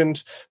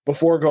mentioned,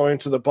 before going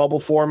to the bubble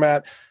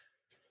format.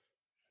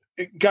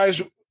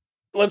 Guys,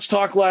 let's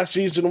talk last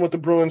season with the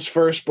Bruins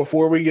first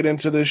before we get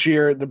into this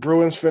year. The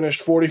Bruins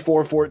finished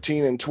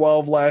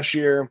 44-14-12 last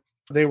year.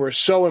 They were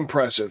so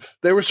impressive.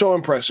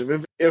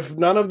 If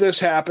none of this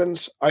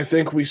happens, I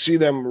think we see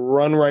them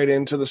run right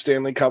into the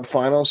Stanley Cup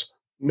Finals,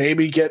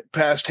 maybe get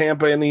past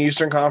Tampa in the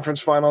Eastern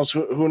Conference Finals.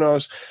 Who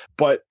knows?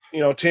 But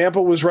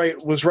Tampa was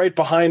right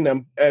behind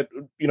them at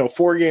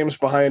 4 games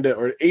behind it,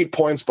 or 8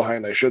 points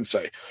behind, I should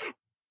say.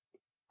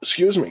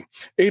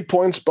 8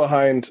 points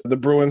behind the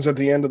Bruins at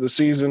the end of the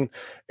season.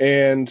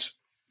 And,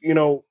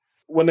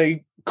 when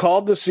they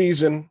called the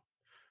season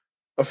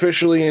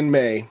officially in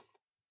May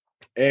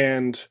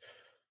and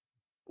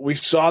we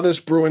saw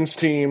this Bruins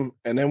team,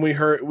 and then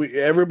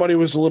everybody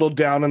was a little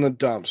down in the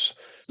dumps.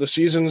 The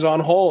season's on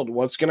hold.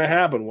 What's going to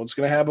happen? What's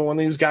going to happen when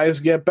these guys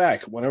get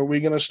back? When are we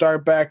going to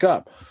start back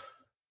up?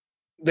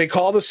 They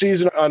call the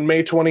season on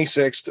May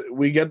 26th.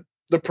 We get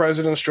the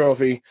President's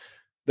Trophy.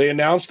 They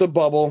announce the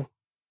bubble.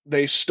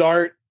 They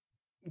start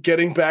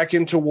getting back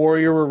into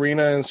Warrior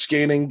Arena and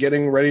skating,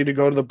 getting ready to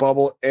go to the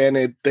bubble,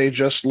 and they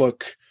just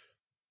look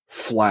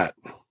flat.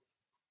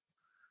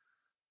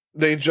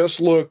 They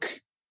just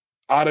look,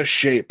 out of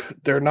shape.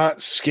 They're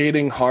not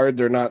skating hard.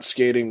 They're not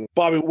skating.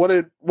 Bobby,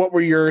 what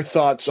were your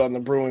thoughts on the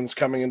Bruins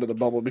coming into the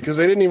bubble? Because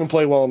they didn't even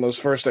play well in those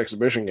first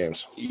exhibition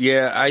games.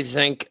 Yeah, I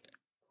think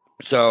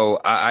so.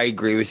 I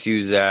agree with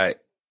you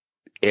that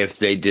if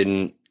they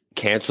didn't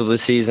cancel the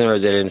season or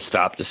they didn't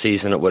stop the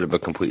season, it would have been a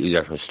completely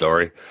different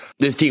story.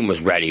 This team was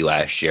ready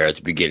last year at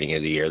the beginning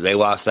of the year. They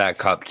lost that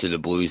cup to the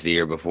Blues the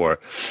year before,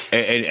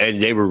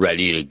 and they were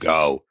ready to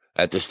go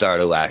at the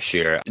start of last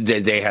year.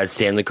 They had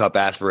Stanley Cup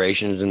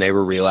aspirations, and they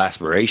were real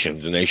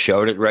aspirations, and they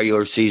showed it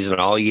regular season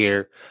all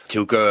year.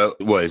 Tuukka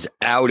was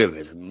out of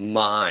his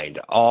mind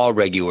all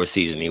regular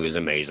season. He was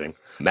amazing.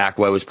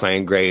 McAvoy was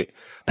playing great.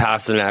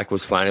 Pasternak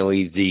was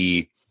finally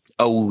the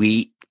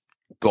elite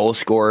goal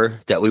scorer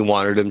that we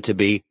wanted him to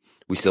be.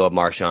 We still have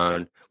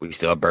Marchand. We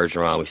still have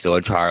Bergeron. We still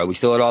have Chara. We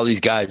still had all these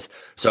guys.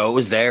 So it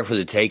was there for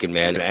the taking,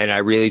 man. And I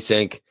really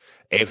think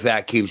if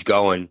that keeps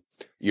going,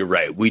 you're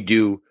right. We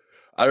do.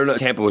 I don't know.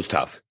 Tampa was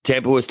tough.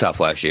 Tampa was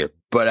tough last year.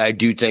 But I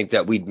do think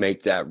that we'd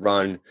make that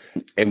run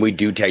and we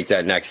do take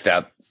that next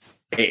step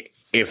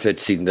if the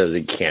season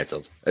doesn't get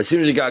canceled. As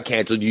soon as it got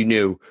canceled, you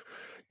knew.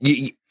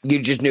 You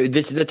just knew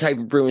this is the type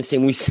of Bruins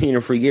team we've seen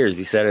for years.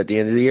 We said at the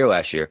end of the year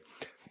last year.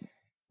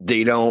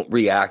 They don't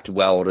react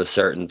well to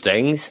certain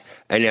things.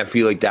 And I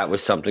feel like that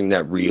was something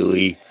that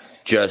really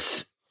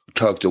just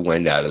took the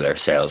wind out of their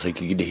sails. Like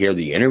you could hear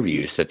the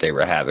interviews that they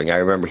were having. I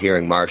remember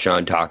hearing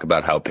Marchand talk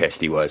about how pissed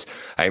he was.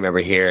 I remember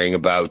hearing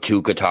about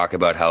Tuukka talk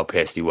about how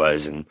pissed he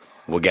was, and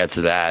we'll get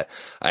to that.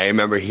 I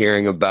remember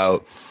hearing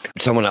about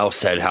someone else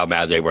said how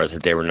mad they were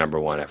that they were number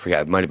one. I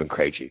forgot. It might have been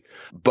Krejci.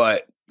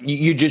 But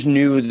you just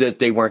knew that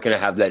they weren't going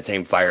to have that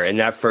same fire. In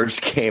that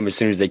first game, as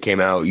soon as they came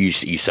out, you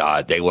saw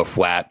it. They were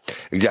flat.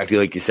 Exactly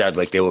like you said,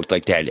 like they looked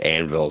like they had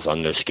anvils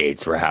on their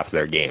skates for half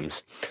their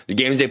games. The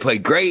games they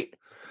played great,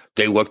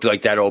 they looked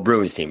like that old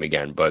Bruins team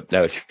again, but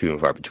that was few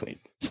and far between.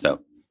 So,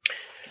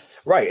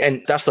 right,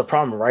 and that's the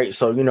problem, right?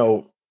 So,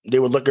 they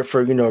were looking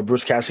for,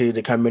 Bruce Cassidy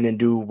to come in and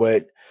do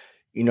what,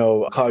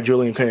 Claude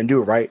Julien couldn't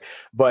do, right?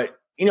 But,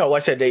 like I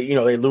said, they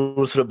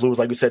lose to the Blues,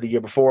 like we said the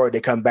year before. They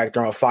come back,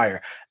 they're on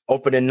fire.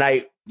 Opening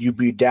night, you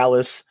beat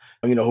Dallas,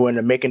 who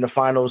ended up making the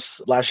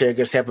finals last year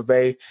against Tampa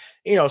Bay.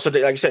 So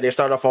they, like I said, they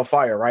started off on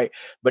fire, right?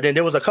 But then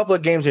there was a couple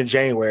of games in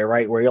January,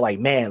 right, where you're like,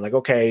 man, like,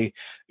 okay,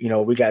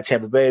 we got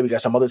Tampa Bay, we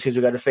got some other teams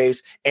we got to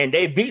face. And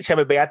they beat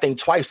Tampa Bay, I think,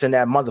 twice in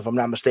that month, if I'm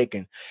not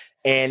mistaken.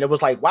 And it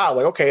was like, wow,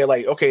 okay,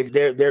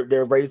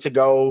 they're ready to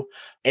go.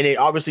 And then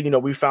obviously,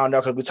 we found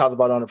out, because we talked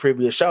about it on the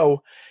previous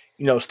show,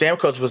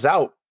 Stamkos was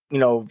out,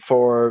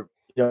 for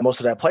most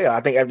of that playoff. I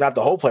think not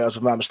the whole playoffs, if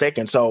I'm not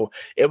mistaken. So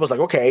it was like,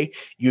 okay,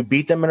 you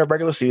beat them in a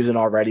regular season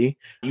already.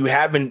 You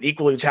have an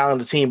equally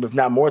talented team, if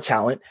not more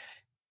talent,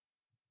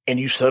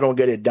 and you still don't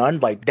get it done.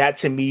 Like, that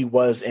to me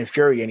was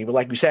infuriating. But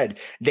like you said,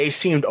 they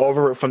seemed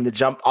over it from the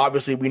jump.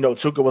 Obviously, we know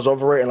Tuukka was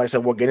over it. And like I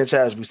said, we'll get into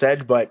that, as we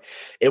said, but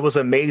it was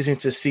amazing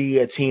to see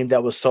a team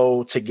that was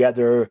so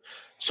together,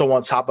 so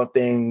on top of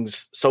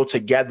things, so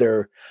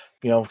together,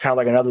 kind of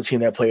like another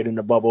team that played in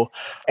the bubble.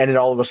 And then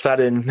all of a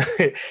sudden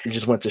it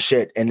just went to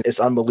shit. And it's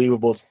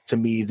unbelievable to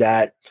me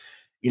that,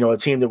 a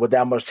team that with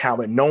that much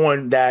talent,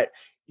 knowing that,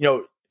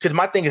 because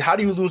my thing is, how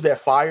do you lose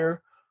that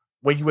fire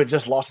when you had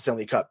just lost the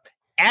Stanley Cup?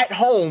 At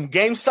home,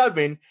 game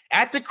 7,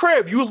 at the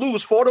crib, you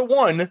lose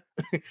 4-1,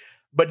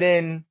 but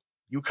then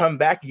you come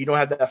back, you don't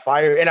have that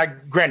fire. And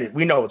granted,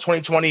 we know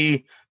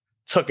 2020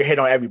 took a hit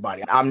on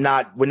everybody.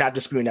 We're not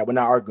disputing that. We're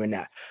not arguing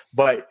that.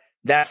 But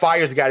that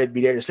fire's got to be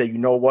there to say, you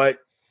know what?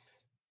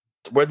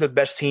 We're the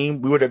best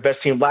team. We were the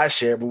best team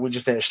last year, but we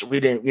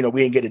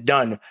didn't get it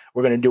done.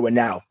 We're going to do it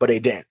now, but they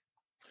didn't.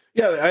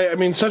 Yeah, I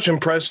mean, such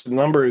impressive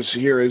numbers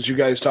here, as you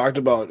guys talked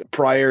about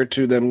prior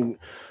to them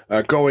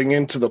going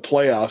into the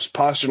playoffs.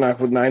 Pasternak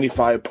with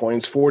 95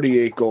 points,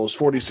 48 goals,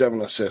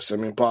 47 assists. I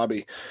mean,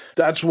 Bobby,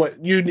 that's what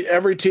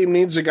every team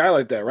needs a guy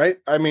like that, right?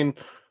 I mean,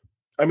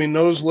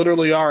 those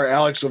literally are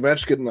Alex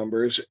Ovechkin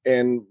numbers,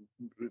 and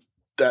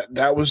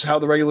that was how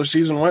the regular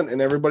season went, and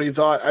everybody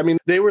thought, I mean,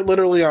 they were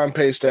literally on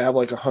pace to have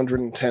like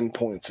 110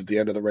 points at the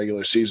end of the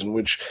regular season,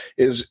 which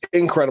is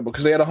incredible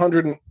because they had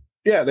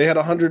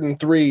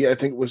 103, I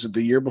think, was it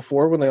the year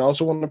before when they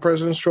also won the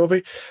President's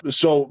Trophy.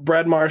 So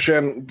Brad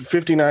Marchand,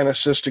 59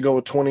 assists to go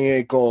with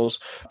 28 goals.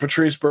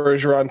 Patrice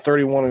Bergeron,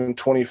 31 and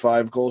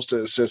 25 goals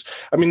to assist.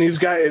 I mean, these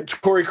guys,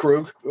 Torrey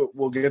Krug,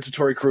 we'll get to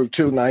Torrey Krug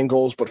too, 9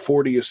 goals, but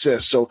 40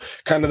 assists. So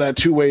kind of that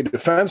two-way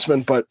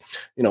defenseman. But,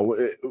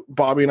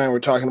 Bobby and I were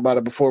talking about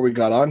it before we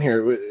got on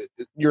here.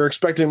 You're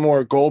expecting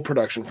more goal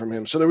production from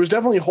him. So there was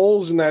definitely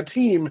holes in that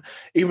team,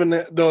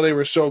 even though they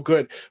were so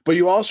good. But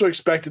you also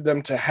expected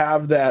them to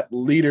have that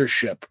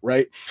leadership,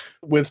 right?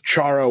 With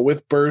Chara,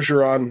 with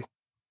Bergeron,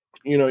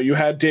 you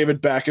had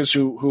David Backes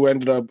who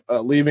ended up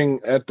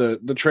leaving at the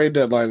trade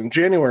deadline in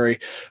January,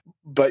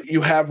 but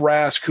you have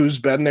Rask, who's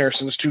been there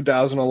since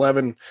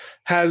 2011,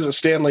 has a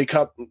Stanley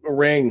Cup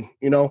ring,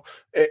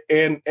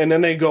 and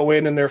then they go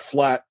in and they're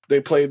flat. They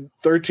played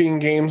 13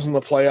 games in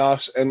the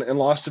playoffs and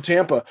lost to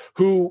Tampa,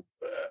 who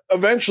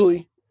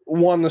eventually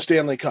won the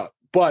Stanley Cup.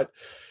 But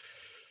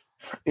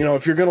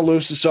if you're going to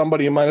lose to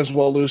somebody, you might as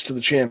well lose to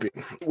the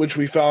champion, which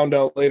we found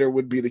out later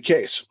would be the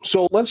case.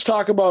 So let's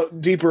talk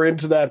about deeper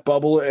into that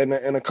bubble and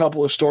a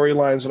couple of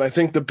storylines. And I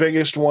think the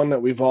biggest one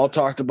that we've all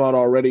talked about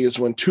already is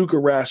when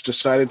Tuukka Rask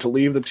decided to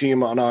leave the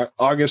team on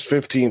August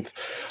 15th.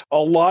 A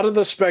lot of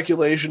the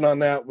speculation on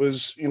that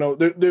was,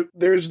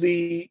 there's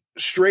the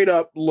straight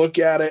up look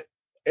at it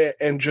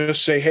and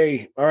just say,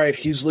 hey, all right,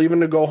 he's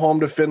leaving to go home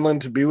to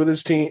Finland to be with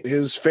his team,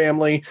 his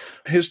family,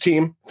 his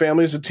team.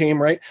 Family's a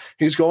team, right?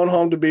 He's going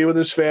home to be with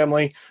his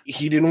family.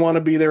 He didn't want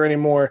to be there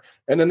anymore.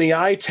 And then the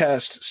eye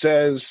test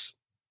says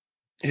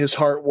his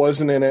heart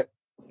wasn't in it.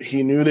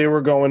 He knew they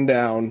were going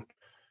down.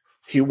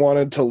 He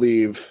wanted to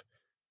leave.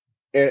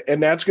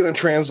 And that's going to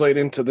translate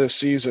into this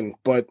season.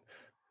 But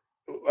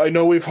I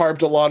know we've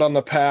harped a lot on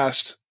the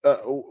past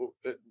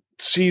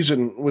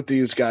season with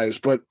these guys,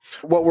 but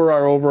what were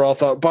our overall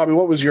thoughts? Bobby,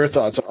 what was your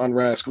thoughts on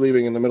Rask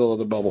leaving in the middle of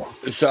the bubble?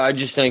 So I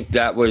just think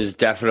that was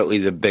definitely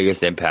the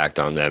biggest impact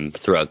on them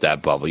throughout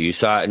that bubble. You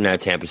saw it in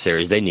that Tampa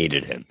series. They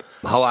needed him.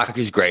 Halak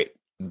is great,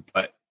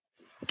 but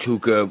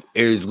Tuukka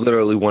is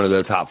literally one of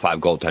the top 5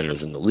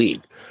 goaltenders in the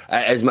league.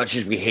 As much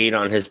as we hate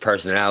on his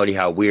personality,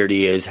 how weird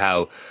he is,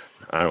 how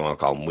I don't want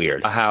to call him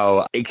weird,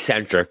 how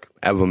eccentric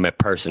of a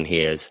person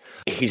he is.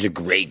 He's a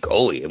great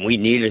goalie, and we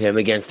needed him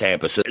against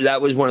Tampa. So that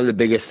was one of the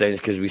biggest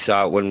things, because we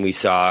saw it when we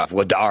saw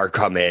Vladar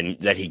come in,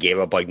 that he gave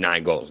up like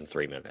 9 goals in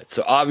 3 minutes.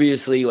 So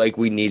obviously,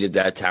 we needed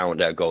that talent,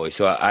 that goalie.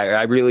 So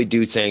I really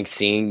do think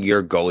seeing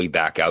your goalie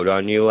back out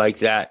on you like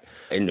that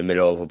in the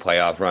middle of a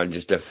playoff run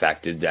just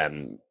affected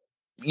them.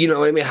 You know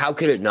what I mean? How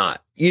could it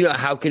not?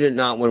 How could it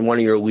not when one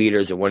of your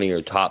leaders or one of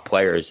your top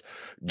players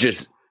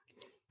just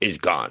is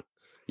gone?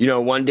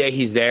 One day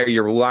he's there,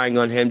 you're relying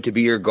on him to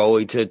be your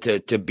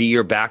goalie, to be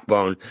your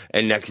backbone,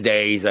 and next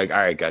day he's like, all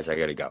right, guys, I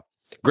got to go.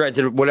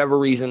 Granted, whatever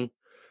reason,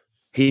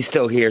 he's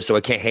still here, so I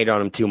can't hate on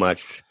him too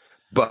much.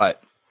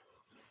 But,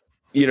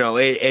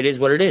 it is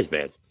what it is,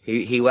 man.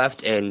 He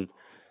left, and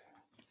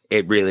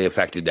it really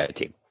affected that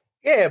team.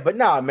 Yeah, but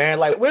nah, man,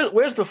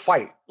 where's the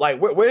fight?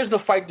 Where's the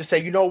fight to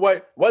say, you know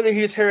what, whether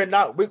he's here or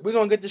not, we're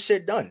going to get this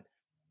shit done.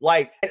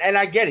 And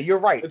I get it.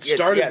 You're right. It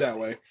started that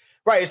way.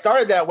 Right, it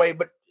started that way,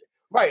 but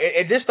right,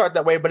 it did start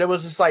that way, but it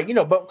was just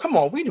but come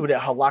on, we knew that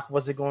Halak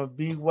wasn't going to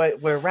be where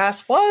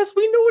Rask was.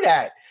 We knew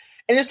that.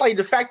 And it's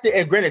the fact that,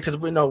 and granted, because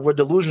we're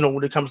delusional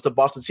when it comes to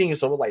Boston teams,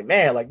 so we're like,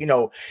 man, we're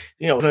going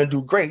to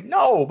do great.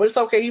 No, but it's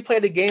okay. He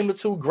played a game or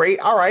two,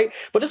 great, all right.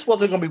 But this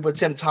wasn't going to be what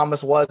Tim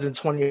Thomas was in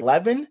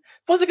 2011. It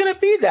wasn't going to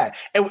be that.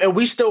 And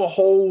we still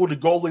hold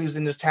goalies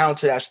in this town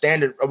to that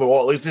standard,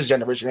 well, at least this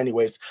generation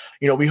anyways.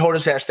 We hold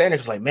us to that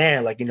standard because,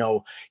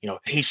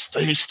 he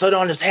stood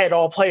on his head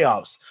all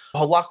playoffs.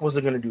 Halak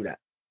wasn't going to do that.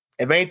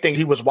 If anything,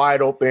 he was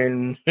wide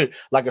open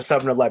like a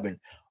 7-Eleven.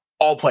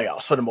 All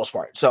playoffs for the most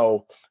part.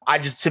 So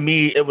to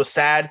me, it was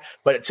sad,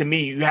 but to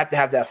me, you have to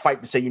have that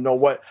fight to say, you know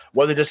what,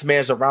 whether this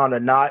man's around or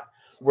not,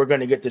 we're going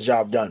to get the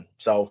job done.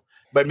 So,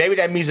 but maybe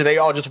that means that they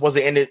all just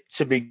wasn't in it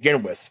to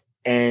begin with.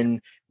 And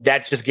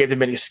that just gave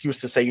them an excuse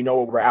to say, you know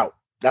what, we're out.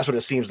 That's what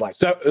it seems like.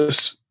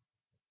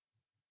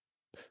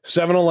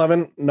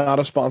 7-Eleven, not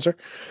a sponsor.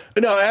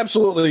 No,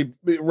 absolutely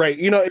right.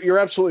 You're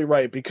absolutely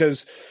right,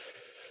 because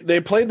they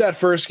played that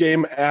first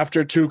game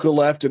after Tuukka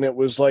left, and it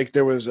was like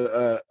there was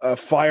a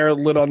fire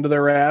lit under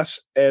their ass,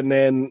 and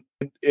then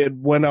it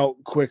went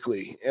out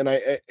quickly.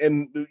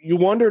 And you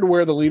wondered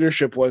where the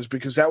leadership was,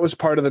 because that was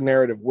part of the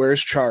narrative.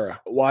 Where's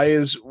Chara?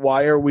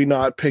 Why are we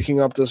not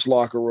picking up this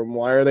locker room?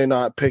 Why are they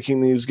not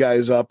picking these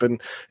guys up and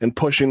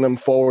pushing them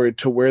forward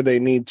to where they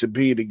need to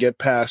be to get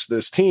past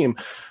this team,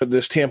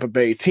 this Tampa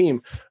Bay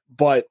team?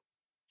 But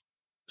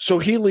so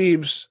he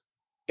leaves.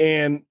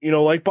 And,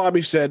 like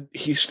Bobby said,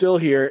 he's still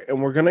here,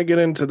 and we're going to get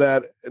into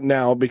that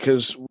now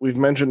because we've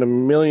mentioned a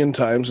million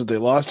times that they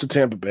lost to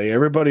Tampa Bay.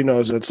 Everybody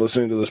knows that's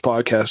listening to this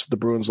podcast that the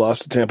Bruins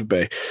lost to Tampa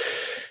Bay.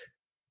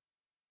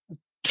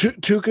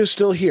 Tuukka's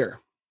still here.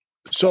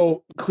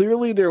 So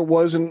clearly there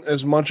wasn't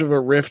as much of a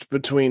rift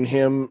between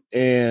him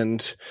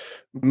and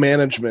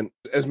management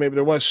as maybe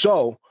there was.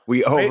 So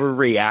we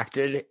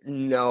overreacted.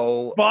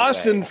 No,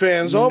 Boston way.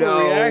 fans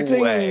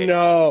overreacting.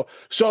 No.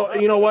 So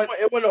you know what?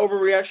 It wasn't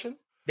overreaction.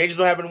 They just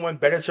don't have anyone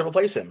better to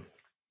replace him.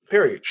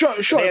 Period. Sure.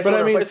 But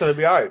I mean, it'll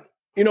be all right.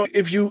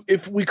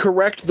 If we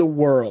correct the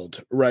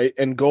world, right,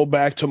 and go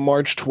back to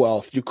March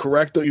 12th, you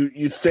correct you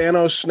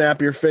Thanos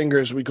snap your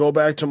fingers, we go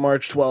back to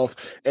March 12th,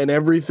 and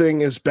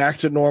everything is back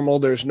to normal.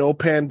 There's no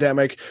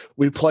pandemic.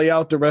 We play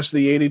out the rest of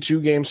the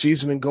 82-game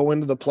season and go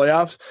into the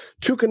playoffs.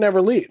 Tuukka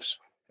never leaves.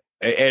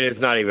 And it's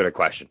not even a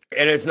question.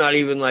 And it's not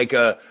even like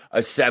a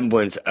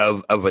semblance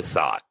of a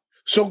thought.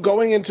 So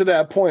going into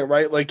that point,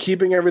 right,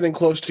 keeping everything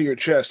close to your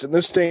chest, in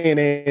this day and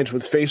age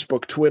with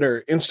Facebook,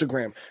 Twitter,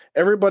 Instagram,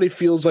 everybody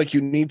feels like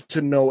you need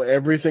to know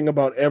everything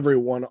about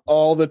everyone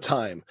all the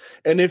time.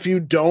 And if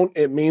you don't,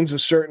 it means a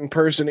certain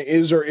person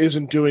is or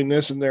isn't doing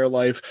this in their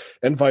life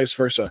and vice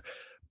versa.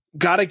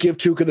 got to give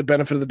Tuukka the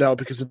benefit of the doubt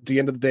because at the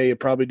end of the day, it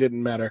probably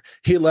didn't matter.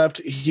 He left,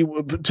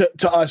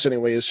 to us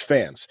anyway, as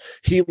fans,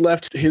 he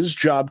left his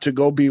job to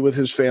go be with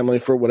his family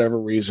for whatever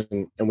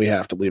reason, and we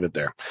have to leave it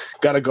there.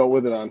 Got to go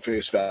with it on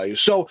face value.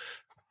 So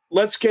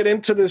let's get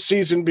into this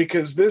season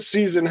because this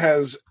season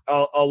has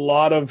a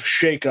lot of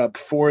shakeup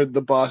for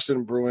the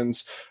Boston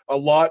Bruins, a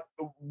lot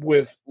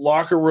with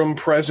locker room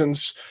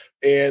presence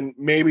and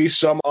maybe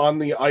some on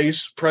the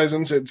ice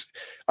presence.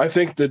 I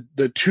think the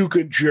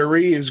Tuukka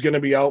jury is going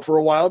to be out for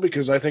a while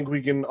because I think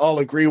we can all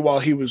agree while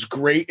he was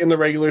great in the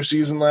regular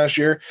season last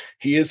year,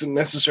 he isn't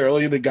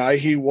necessarily the guy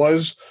he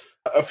was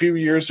a few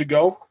years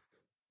ago.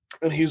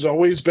 And he's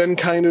always been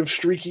kind of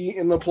streaky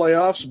in the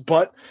playoffs,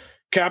 but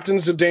Captain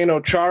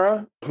Zdeno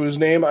Chara, whose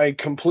name I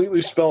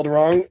completely spelled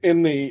wrong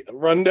in the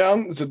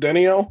rundown,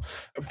 Zdeno.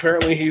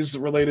 Apparently he's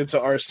related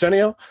to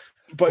Arsenio.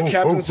 But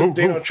Captain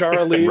Zdeno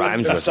Chara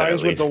leaves and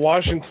signs with the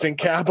Washington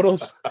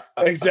Capitals.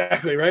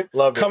 Exactly, right?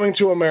 Love it. Coming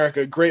to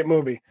America, great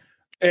movie.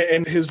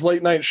 And his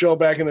late night show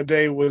back in the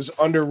day was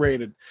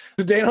underrated.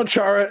 Zdeno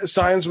Chara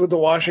signs with the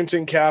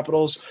Washington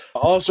Capitals,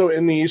 also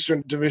in the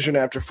Eastern Division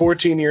after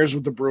 14 years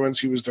with the Bruins.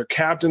 He was their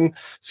captain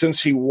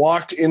since he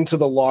walked into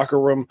the locker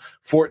room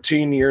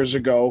 14 years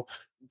ago.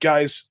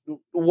 Guys,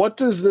 what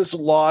does this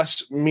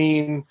loss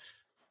mean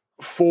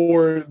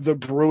for the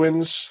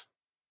Bruins?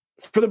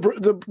 For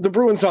the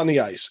Bruins on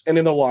the ice and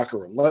in the locker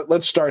room.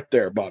 Let's start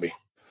there, Bobby.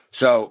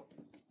 So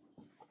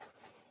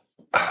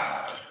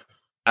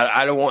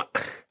I don't want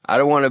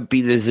to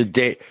be the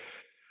Zdeno.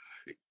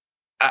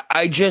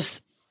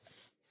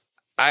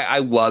 I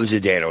love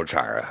Zdeno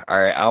Chara. All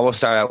right, I will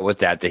start out with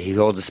that he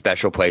holds a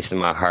special place in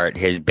my heart.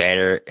 His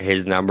banner,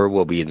 his number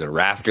will be in the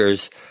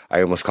rafters.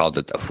 I almost called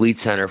it the Fleet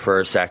Center for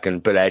a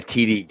second, but at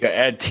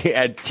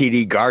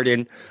TD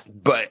Garden.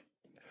 But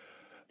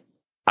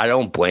I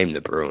don't blame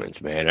the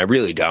Bruins, man. I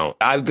really don't.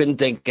 I've been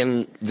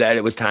thinking that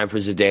it was time for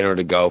Zdeno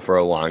to go for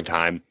a long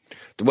time.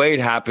 The way it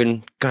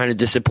happened kind of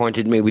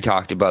disappointed me. We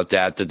talked about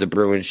that the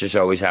Bruins just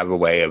always have a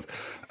way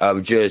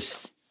of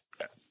just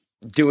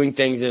doing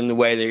things in the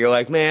way that you're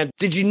like, man,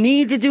 did you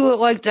need to do it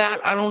like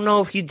that? I don't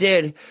know if you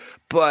did,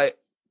 but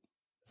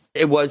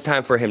it was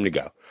time for him to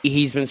go.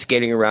 He's been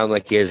skating around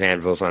like he has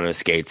anvils on his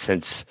skates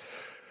since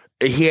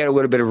he had a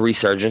little bit of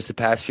resurgence the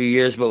past few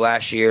years, but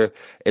last year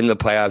in the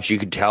playoffs, you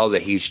could tell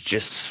that he's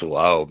just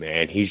slow,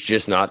 man. He's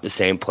just not the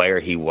same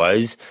player he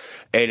was.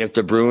 And if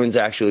the Bruins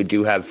actually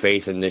do have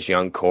faith in this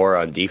young core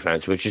on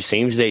defense, which it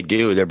seems they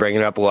do, they're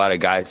bringing up a lot of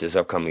guys this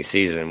upcoming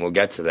season. We'll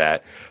get to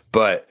that.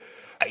 But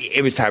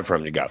it was time for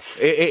him to go.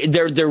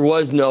 There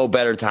was no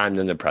better time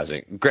than the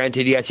present.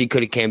 Granted, yes, he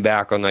could have came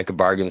back on like a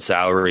bargain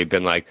salary,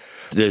 been like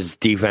this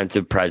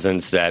defensive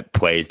presence that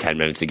plays 10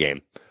 minutes a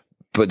game.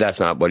 But that's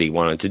not what he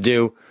wanted to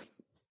do.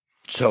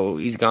 So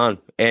he's gone.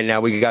 And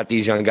now we got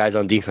these young guys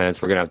on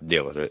defense. We're going to have to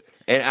deal with it.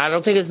 And I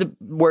don't think it's the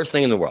worst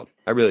thing in the world.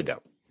 I really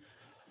don't.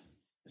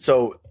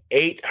 So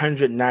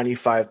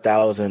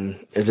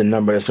 895,000 is the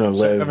number that's going to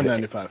live.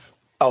 795.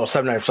 Oh,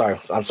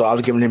 795. Sorry. I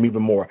was giving him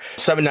even more.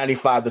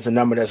 795 is a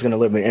number that's going to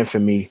live in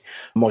infamy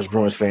amongst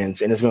Bruins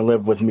fans, and it's going to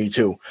live with me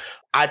too.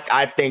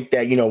 I think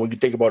that, when you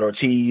think about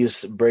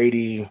Ortiz,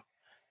 Brady,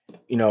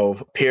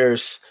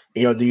 Pierce,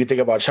 do you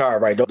think about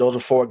Chara, right? Those are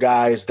four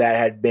guys that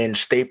had been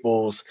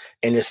staples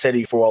in the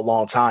city for a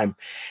long time.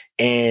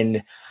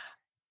 And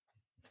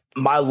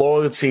my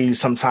loyalty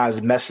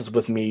sometimes messes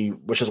with me,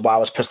 which is why I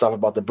was pissed off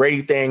about the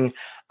Brady thing.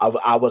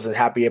 I wasn't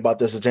happy about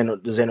this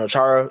Zdeno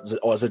Chara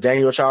or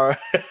Zdeno Chara.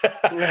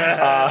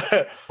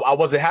 I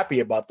wasn't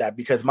happy about that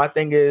because my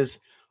thing is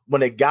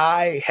when a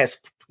guy has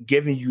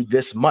given you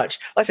this much,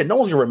 like I said, no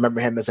one's gonna remember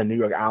him as a New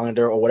York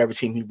Islander or whatever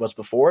team he was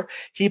before.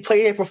 He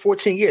played there for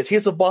 14 years.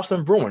 He's a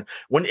Boston Bruin.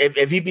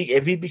 If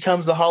he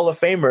becomes a Hall of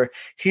Famer,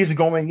 he's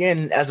going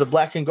in as a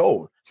black and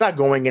gold. It's not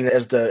going in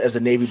as a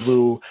navy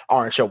blue,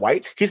 orange, or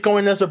white. He's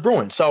going as a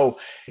Bruin. So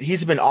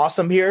he's been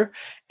awesome here.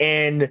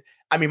 And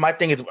I mean, my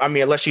thing is,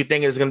 unless you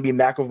think it's going to be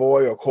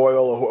McAvoy or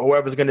Coyle or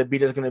whoever's going to be,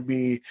 there's going to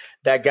be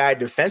that guy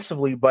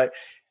defensively. But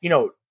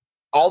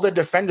all the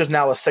defenders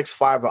now are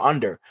 6'5" or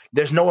under.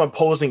 There's no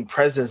imposing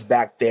presence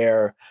back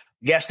there.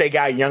 Yes, they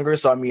got younger.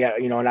 So,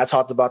 and I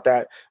talked about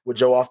that with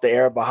Joe off the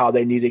air about how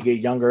they need to get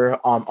younger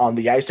on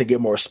the ice to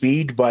get more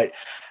speed. But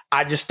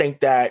I just think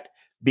that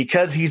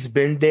because he's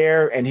been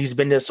there and he's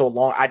been there so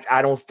long,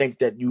 I don't think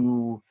that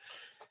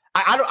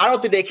I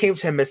don't think they came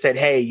to him and said,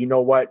 hey, you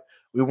know what?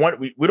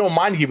 We don't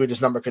mind giving you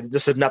this number because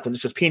this is nothing.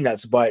 This is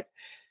peanuts. But,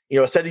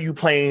 instead of you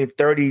playing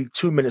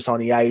 32 minutes on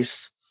the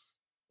ice,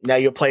 now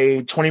you'll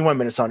play 21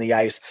 minutes on the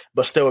ice,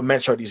 but still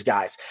mentor these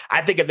guys.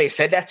 I think if they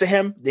said that to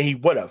him, then he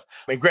would have.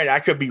 Granted, I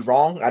could be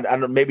wrong. I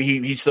don't. Maybe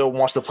he still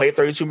wants to play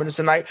 32 minutes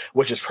a night,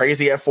 which is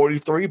crazy at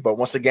 43. But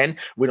once again,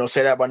 we don't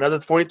say that about another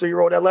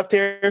 43-year-old that left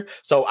here.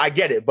 So I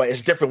get it, but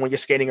it's different when you're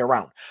skating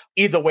around.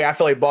 Either way, I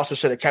feel like Boston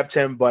should have kept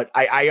him, but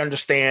I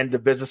understand the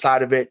business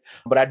side of it.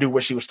 But I do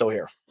wish he was still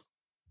here.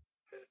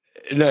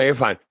 No, you're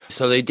fine.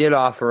 So they did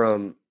offer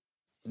him.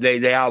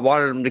 They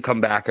wanted him to come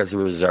back as a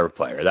reserve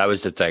player. That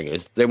was the thing.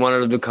 Is they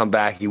wanted him to come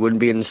back. He wouldn't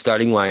be in the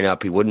starting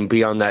lineup. He wouldn't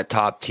be on that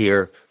top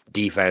tier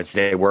defense.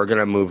 They were going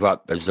to move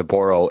up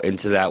Zaboral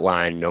into that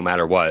line no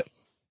matter what.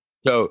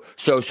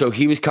 So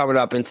he was coming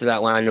up into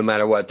that line no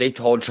matter what. They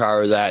told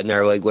Chara that, and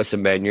they're like,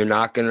 "Listen, man, you're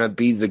not gonna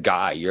be the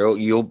guy.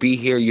 You'll be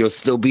here. You'll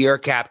still be our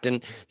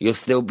captain. You'll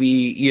still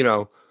be,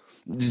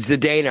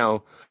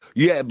 Zdeno.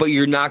 Yeah, but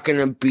you're not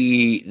gonna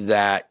be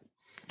that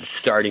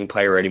starting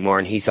player anymore."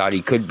 And he thought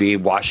he could be.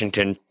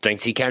 Washington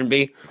thinks he can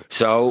be.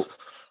 So,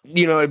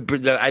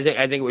 I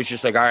think it was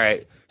just like, all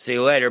right, see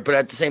you later. But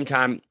at the same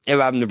time, if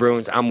I'm the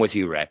Bruins, I'm with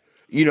you, Ray.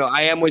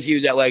 I am with you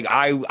that, like,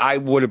 I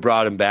would have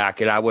brought him back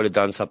and I would have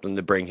done something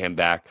to bring him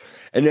back.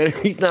 And then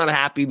if he's not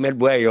happy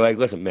midway, you're like,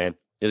 listen, man,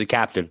 you're the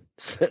captain.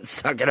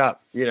 Suck it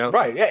up,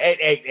 Right. Yeah,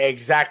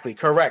 exactly.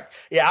 Correct.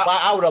 Yeah,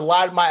 I would have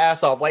lied my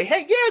ass off. Like,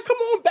 hey, yeah, come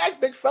on back,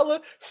 big fella.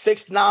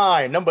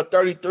 6'9", number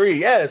 33.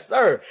 Yes,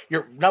 sir.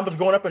 Your number's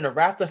going up in the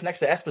rafters next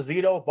to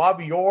Esposito,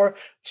 Bobby Orr,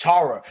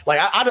 Chara. Like,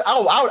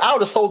 I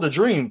would have sold the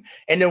dream.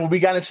 And then when we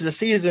got into the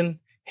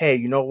season, hey,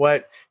 you know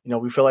what?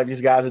 We feel like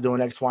these guys are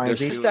doing X, Y, and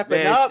Z,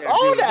 stepping up.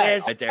 All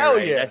that. Right there, Hell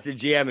right? yeah. That's the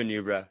GM in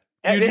you, bro.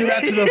 You do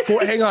that to the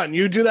hang on.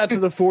 You do that to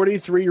the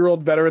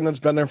 43-year-old veteran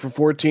that's been there for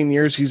 14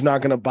 years. He's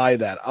not going to buy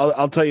that.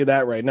 I'll tell you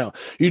that right now.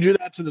 You do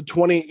that to the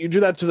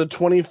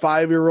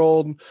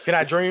 25-year-old. Can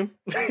I dream?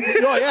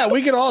 Oh yeah,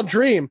 we can all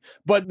dream.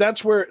 But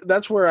that's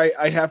where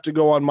I have to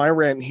go on my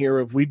rant here.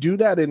 If we do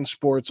that in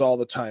sports all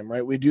the time,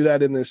 right? We do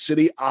that in this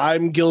city.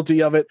 I'm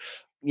guilty of it.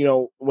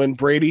 When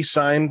Brady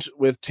signed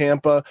with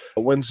Tampa,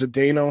 when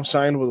Zdeno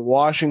signed with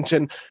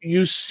Washington,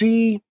 you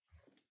see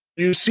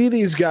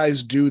these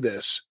guys do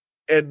this.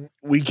 And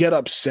we get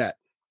upset,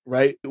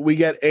 right? We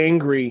get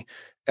angry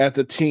at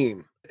the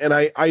team. And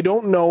I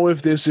don't know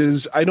if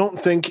I don't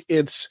think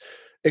it's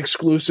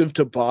exclusive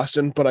to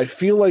Boston, but I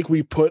feel like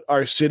we put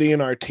our city and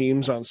our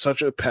teams on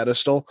such a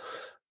pedestal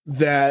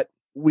that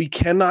we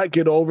cannot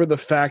get over the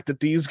fact that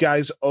these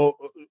guys,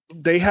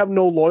 they have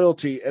no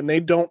loyalty and they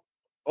don't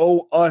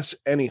owe us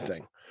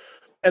anything.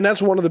 And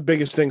that's one of the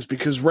biggest things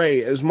because,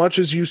 Ray, as much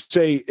as you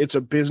say it's a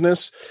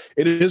business,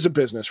 it is a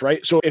business, right?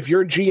 So if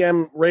you're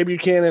GM Ray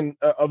Buchanan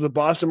of the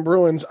Boston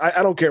Bruins,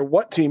 I don't care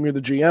what team you're the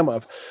GM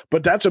of,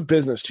 but that's a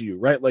business to you,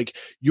 right? Like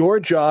your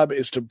job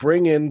is to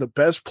bring in the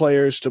best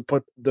players to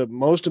put the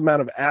most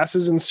amount of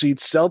asses in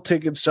seats, sell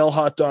tickets, sell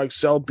hot dogs,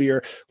 sell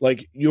beer.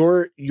 Like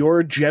you're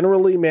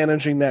generally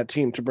managing that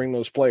team to bring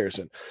those players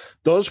in.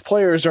 Those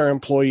players are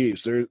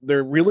employees.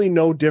 They're really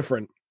no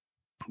different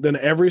than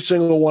every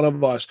single one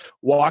of us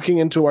walking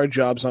into our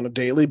jobs on a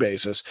daily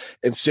basis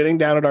and sitting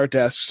down at our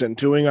desks and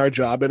doing our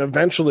job. And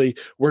eventually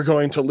we're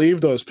going to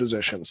leave those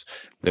positions.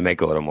 They make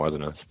a little more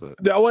than us, but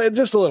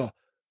just a little.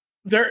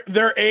 Their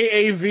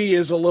AAV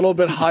is a little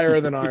bit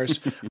higher than ours,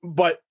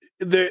 but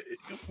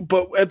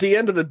at the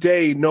end of the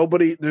day,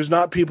 there's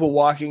not people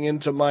walking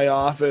into my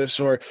office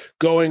or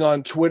going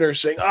on Twitter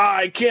saying,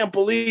 I can't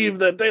believe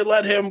that they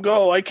let him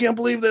go. I can't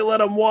believe they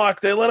let him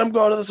walk. They let him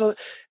go to this.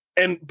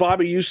 And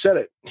Bobby, you said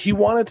it. He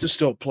wanted to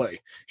still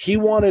play. He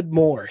wanted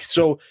more.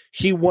 So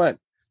he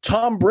went.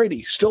 Tom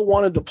Brady still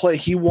wanted to play.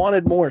 He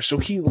wanted more. So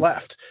he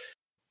left.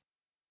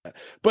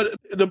 But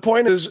the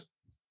point is,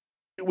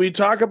 we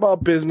talk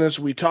about business.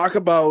 We talk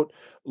about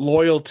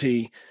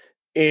loyalty.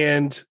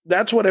 And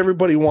that's what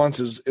everybody wants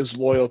is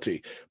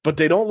loyalty. But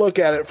they don't look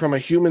at it from a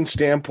human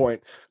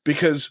standpoint,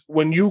 because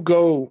when you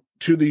go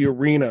to the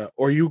arena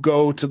or you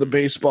go to the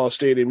baseball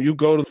stadium, you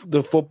go to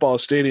the football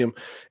stadium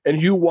and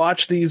you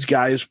watch these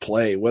guys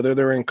play, whether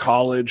they're in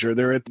college or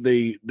they're at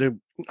the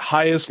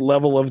highest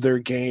level of their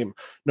game,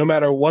 no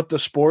matter what the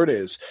sport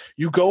is,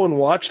 you go and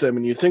watch them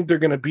and you think they're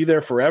going to be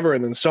there forever.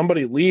 And then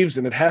somebody leaves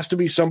and it has to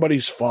be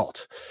somebody's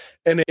fault.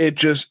 And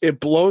it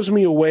blows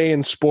me away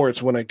in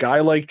sports when a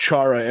guy like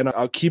Chara, and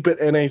I'll keep it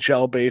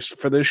NHL based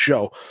for this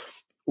show,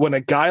 when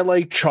a guy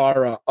like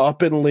Chara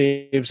up and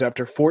leaves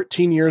after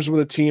 14 years with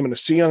a team and a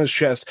C on his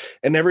chest,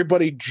 and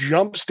everybody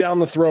jumps down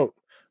the throat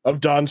of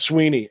Don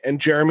Sweeney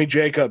and Jeremy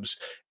Jacobs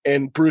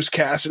and Bruce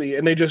Cassidy,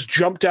 and they just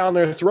jump down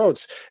their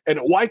throats. And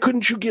why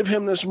couldn't you give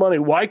him this money?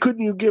 Why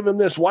couldn't you give him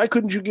this? Why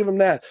couldn't you give him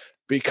that?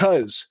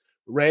 Because,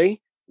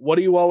 Ray, what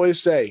do you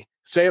always say?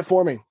 Say it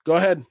for me. Go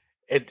ahead.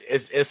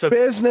 It's a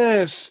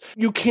business.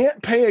 You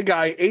can't pay a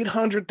guy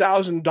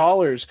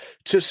 $800,000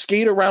 to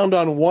skate around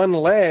on one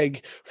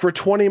leg for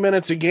 20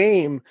 minutes a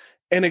game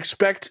and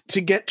expect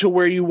to get to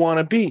where you want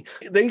to be.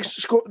 They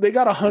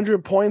got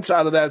 100 points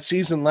out of that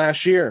season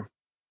last year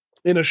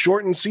in a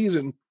shortened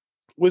season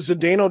with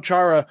Zdeno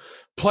Chara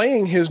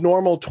playing his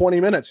normal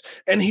 20 minutes,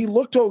 and he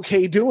looked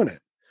okay doing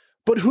it.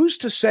 But who's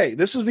to say?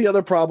 This is the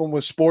other problem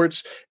with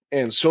sports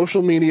and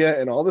social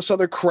media and all this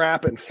other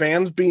crap and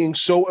fans being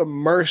so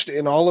immersed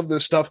in all of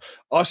this stuff,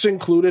 us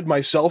included,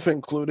 myself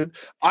included.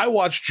 I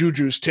watch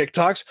Juju's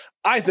TikToks.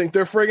 I think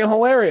they're friggin'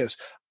 hilarious.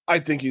 I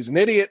think he's an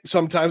idiot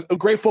sometimes, a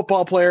great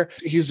football player.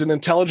 He's an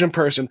intelligent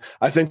person.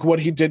 I think what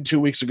he did 2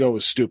 weeks ago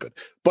was stupid.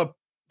 But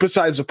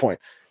besides the point,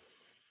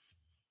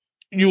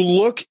 you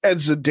look at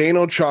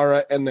Zdeno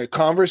Chara and the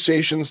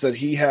conversations that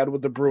he had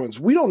with the Bruins.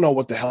 We don't know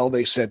what the hell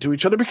they said to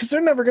each other because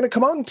they're never going to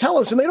come out and tell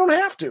us, and they don't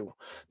have to.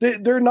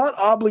 They're not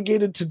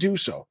obligated to do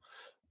so.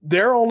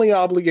 Their only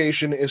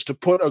obligation is to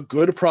put a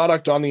good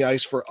product on the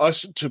ice for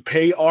us to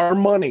pay our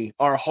money,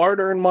 our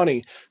hard-earned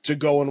money, to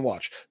go and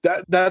watch.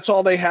 That's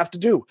all they have to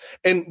do.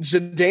 And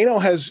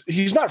Zdeno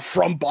he's not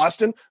from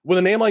Boston. With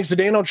a name like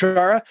Zdeno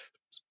Chara,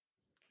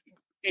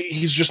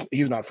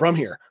 he's not from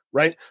here,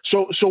 right?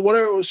 So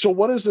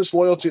what is this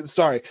loyalty?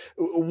 Sorry,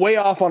 way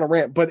off on a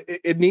rant, but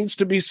it needs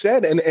to be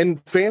said,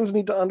 and fans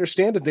need to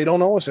understand it. They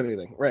don't owe us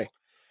anything, right?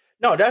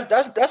 No,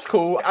 that's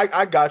cool.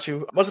 I got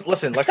you.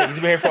 Listen. He's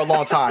been here for a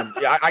long time.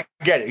 Yeah, I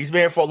get it. He's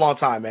been here for a long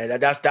time, man.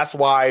 That's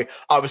why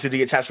obviously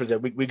the attachments there.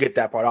 We get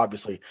that part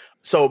obviously.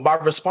 So my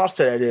response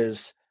to that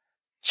is,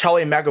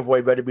 Charlie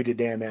McAvoy better be the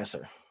damn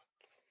answer.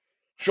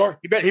 Sure,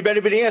 he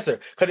better be the answer.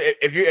 Because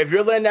if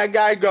you're letting that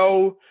guy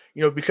go,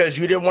 because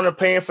you didn't want to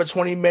pay him for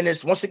 20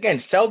 minutes. Once again,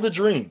 sell the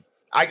dream.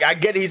 I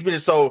get it. He's been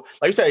so,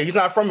 like you said, he's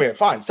not from here.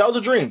 Fine, sell the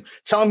dream.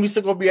 Tell him he's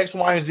still going to be X,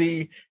 Y, and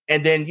Z,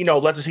 and then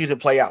let the season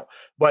play out.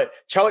 But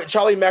Charlie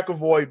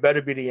McAvoy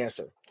better be the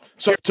answer.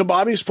 So to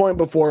Bobby's point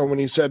before, when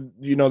he said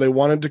they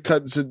wanted to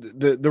cut,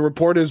 the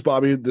report is,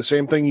 Bobby, the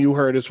same thing you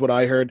heard is what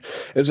I heard,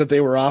 is that they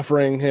were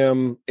offering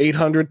him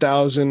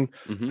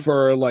 $800,000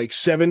 for like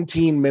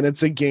 17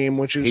 minutes a game,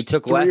 which is he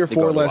took 3 or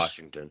 4 less.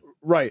 Washington.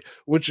 Right,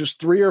 which is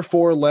 3 or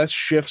 4 less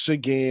shifts a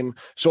game.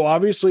 So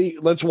obviously,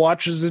 let's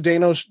watch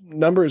Zdeno's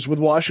numbers with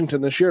Washington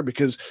this year,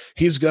 because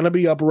he's going to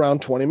be up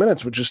around 20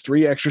 minutes, which is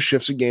 3 extra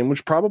shifts a game,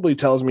 which probably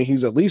tells me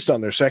he's at least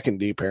on their second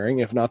D pairing,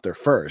 if not their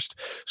first.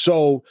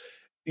 So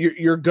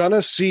you're going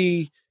to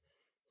see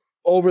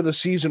over the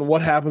season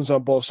what happens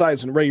on both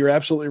sides. And Ray, you're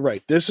absolutely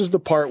right. This is the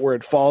part where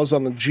it falls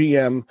on the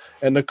GM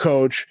and the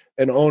coach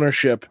and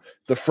ownership,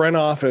 the front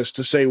office,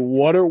 to say,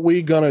 what are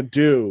we going to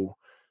do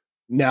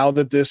now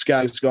that this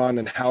guy's gone,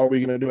 and how are we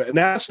going to do it? And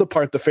that's the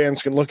part the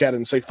fans can look at it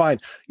and say, fine,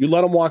 you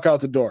let him walk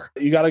out the door.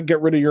 You got to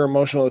get rid of your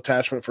emotional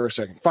attachment for a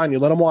second. Fine, you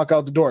let him walk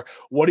out the door.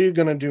 What are you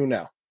going to do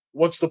now?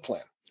 What's the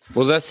plan?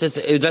 Well, that's the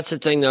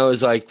thing, though,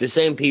 is like the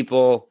same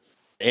people,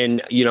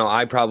 and,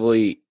 I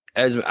probably,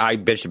 as I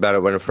bitched about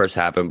it when it first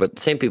happened, but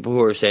the same people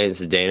who are saying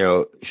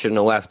Zdeno shouldn't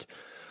have left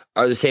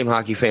are the same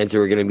hockey fans who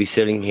are going to be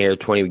sitting here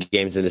 20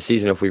 games in the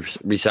season if we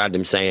re-signed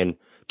him saying,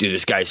 dude,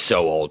 this guy's so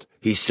old.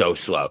 He's so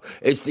slow.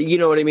 It's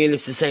what I mean?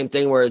 It's the same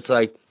thing where it's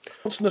like,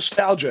 it's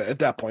nostalgia at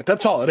that point.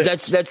 That's all it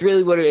is. That's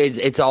really what it is.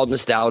 It's all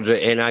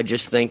nostalgia. And I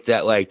just think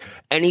that like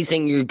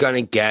anything you're going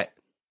to get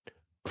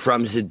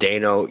from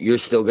Zdeno, you're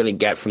still going to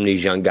get from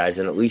these young guys.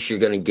 And at least you're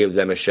going to give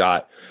them a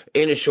shot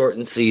in a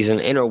shortened season,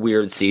 in a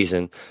weird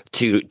season,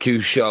 to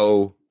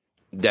show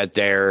that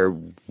they're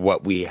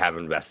what we have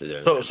invested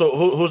in. So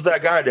who's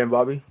that guy then,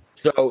 Bobby?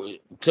 So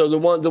the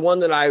one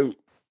that I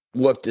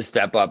look to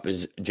step up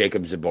is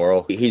Jacob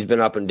Zaboral. He's been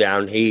up and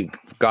down. He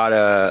got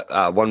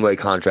a one-way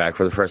contract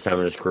for the first time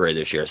in his career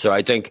this year. So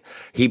I think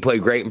he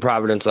played great in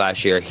Providence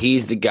last year.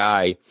 He's the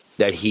guy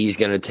that he's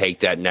going to take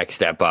that next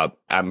step up.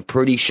 I'm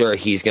pretty sure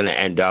he's going to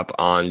end up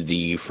on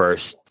the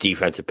first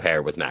defensive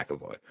pair with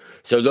McAvoy.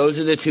 So those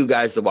are the 2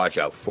 guys to watch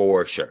out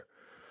for sure.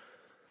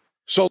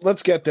 So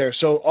let's get there.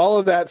 So all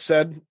of that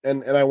said,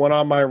 and I went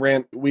on my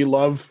rant, we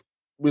love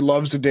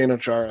Zdeno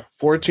Chara.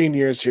 14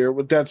 years here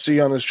with that C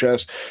on his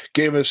chest,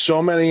 gave us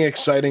so many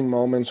exciting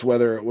moments,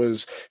 whether it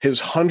was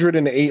his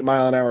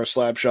 108-mile-an-hour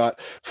slap shot,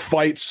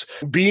 fights,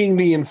 being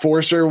the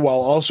enforcer while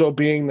also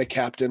being the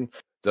captain.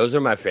 Those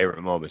are my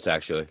favorite moments,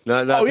 actually.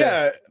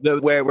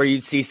 Where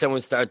you'd see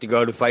someone start to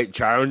go to fight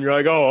Chara, and you're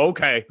like, oh,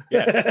 okay.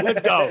 Yeah,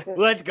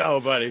 let's go,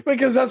 buddy.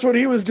 Because that's what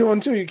he was doing,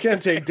 too. You can't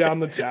take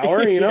down the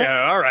tower,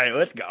 Yeah, all right,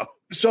 let's go.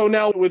 So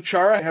now with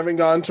Chara having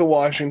gone to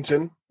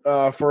Washington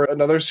for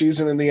another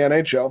season in the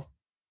NHL,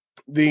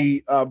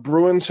 the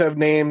Bruins have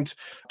named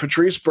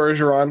Patrice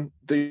Bergeron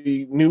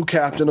the new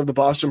captain of the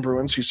Boston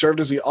Bruins. He served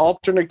as the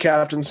alternate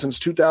captain since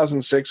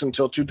 2006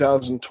 until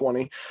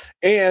 2020,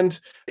 and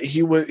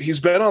he's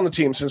been on the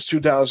team since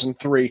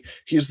 2003.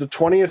 He's the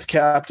 20th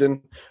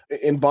captain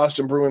in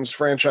Boston Bruins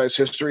franchise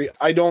history.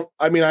 I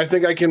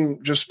think I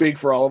can just speak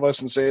for all of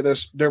us and say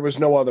this: there was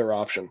no other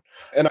option.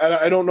 And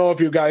I don't know if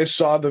you guys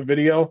saw the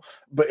video,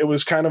 but it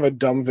was kind of a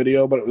dumb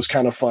video, but it was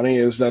kind of funny.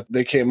 Is that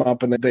they came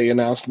up and they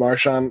announced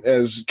Marchand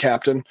as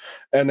captain,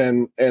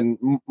 and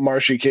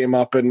Marshy came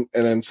up and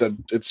then said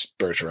it's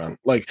Bergeron.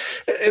 Like,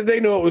 they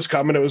knew it was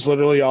coming. It was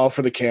literally all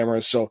for the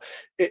cameras, so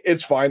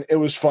it's fine. It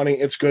was funny.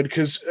 It's good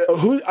because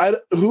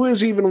who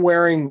is even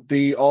wearing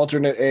the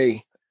alternate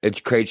A? It's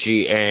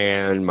Krejci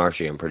and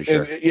Marshy, I'm pretty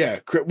sure.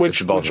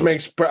 Which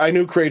makes I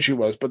knew Krejci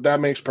was, but that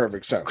makes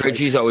perfect sense.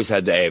 Krejci's always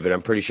had the A, but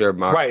I'm pretty sure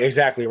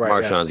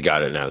Marchand's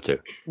got it now too.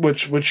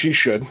 Which he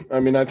should. I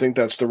mean, I think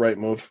that's the right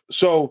move.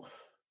 So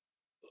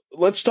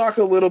let's talk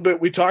a little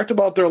bit. We talked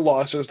about their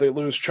losses. They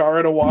lose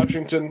Chara to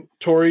Washington,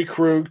 Torrey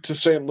Krug to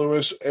St.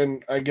 Louis,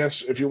 and I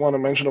guess if you want to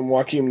mention them,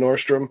 Joakim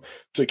Nordstrom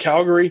to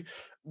Calgary.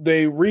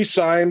 They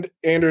re-signed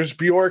Anders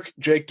Bjork,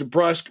 Jake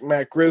DeBrusk,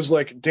 Matt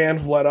Grzelcyk, Dan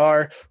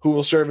Vladar, who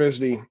will serve as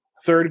the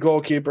third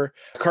goalkeeper,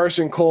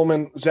 Carson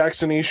Coleman, Zach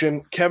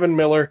Senyshyn, Kevin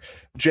Miller,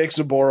 Jake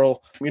Zaboral.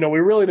 We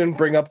really didn't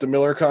bring up the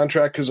Miller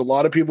contract because a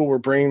lot of people were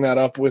bringing that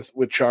up with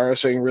Chara,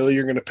 saying, really,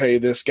 you're going to pay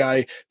this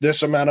guy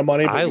this amount of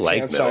money? But I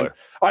like Miller.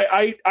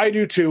 I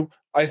do too.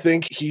 I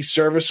think he's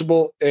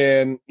serviceable,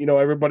 and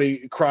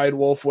everybody cried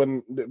wolf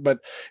but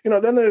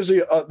then there's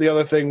the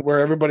other thing where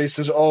everybody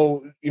says,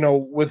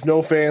 with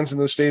no fans in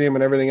the stadium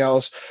and everything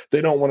else,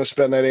 they don't want to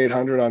spend that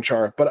 $800 on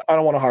Chara. But I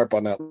don't want to harp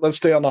on that. Let's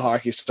stay on the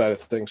hockey side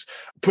of things.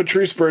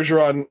 Patrice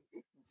Bergeron,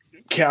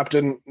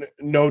 captain,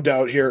 no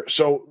doubt here.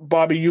 So,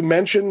 Bobby, you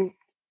mentioned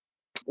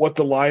what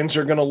the lines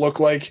are going to look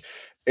like,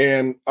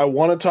 and I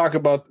want to talk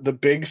about the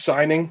big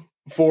signing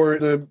for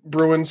the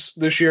Bruins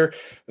this year.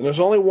 And there's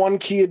only one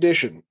key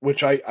addition,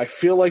 which I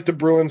feel like the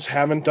Bruins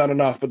haven't done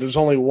enough, but there's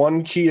only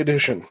one key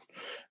addition,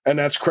 and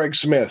that's Craig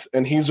Smith.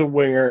 And he's a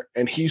winger,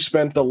 and he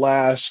spent the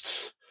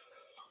last,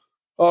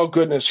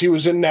 he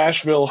was in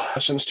Nashville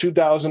since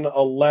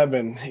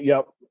 2011.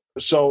 Yep.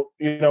 So,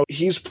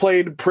 he's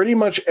played pretty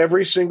much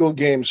every single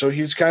game. So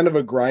he's kind of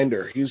a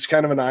grinder. He's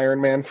kind of an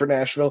Iron Man for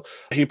Nashville.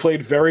 He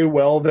played very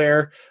well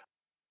there.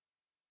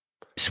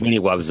 Sweeney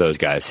loves those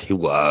guys. He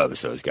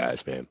loves those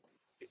guys, man.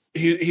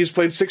 He's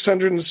played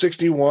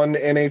 661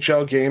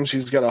 NHL games.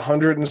 He's got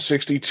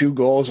 162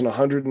 goals and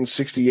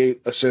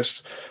 168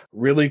 assists.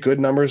 Really good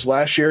numbers.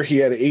 Last year, he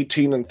had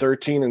 18 and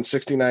 13 in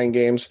 69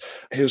 games.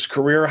 His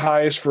career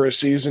highs for a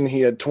season,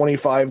 he had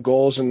 25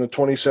 goals in the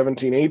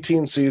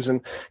 2017-18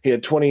 season. He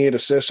had 28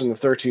 assists in the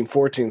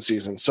 13-14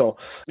 season. So,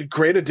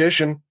 great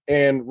addition.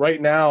 And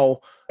right now,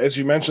 as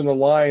you mentioned, the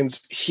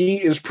lines,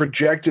 he is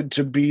projected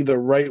to be the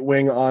right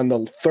wing on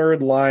the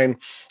third line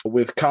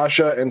with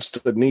Kasha and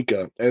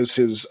Studnicka as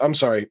his,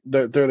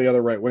 they're the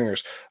other right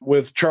wingers,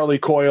 with Charlie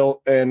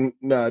Coyle and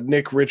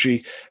Nick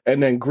Ritchie,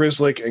 and then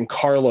Grzelcyk and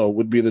Carlo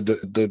would be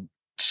the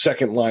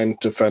second line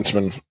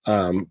defenseman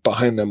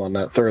behind them on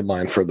that third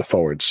line for the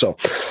forwards. So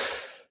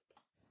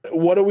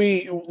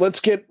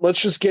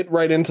let's just get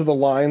right into the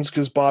lines,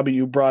 because Bobby,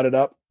 you brought it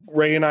up.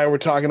 Ray and I were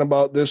talking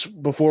about this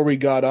before we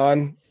got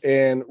on.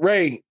 And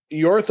Ray,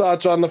 your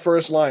thoughts on the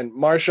first line?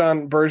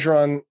 Marchand,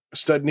 Bergeron,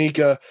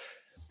 Studnicka,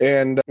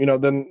 and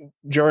then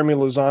Jeremy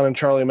Lauzon and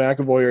Charlie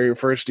McAvoy are your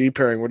first D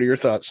pairing. What are your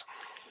thoughts?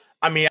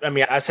 I mean,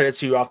 I said it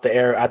to you off the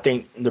air. I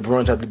think the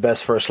Bruins have the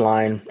best first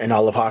line in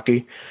all of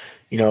hockey.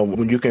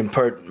 When you can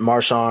put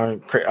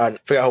Marchand, I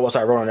forgot who else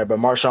I wrote on there, but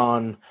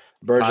Marchand,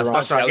 Bergeron.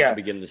 At the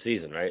beginning of the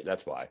season, right?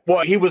 That's why.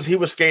 Well, he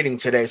was skating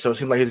today, so it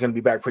seemed like he's going to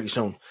be back pretty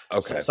soon.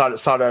 Okay. So,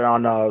 saw that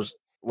on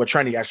with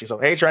Trendy actually. So,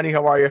 hey Trendy,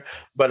 how are you?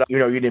 But you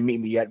didn't meet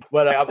me yet.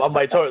 But I'm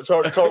like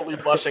totally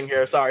blushing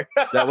here. Sorry.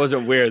 That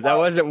wasn't weird. That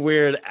wasn't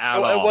weird at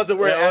all. It wasn't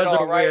weird at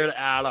all. Weird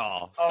at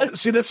all.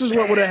 See, this is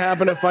what would have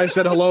happened if I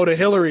said hello to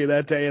Hillary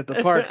that day at the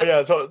park.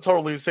 Yeah,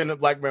 totally seeing the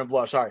black man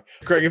blush. Sorry,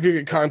 Craig. If you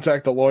could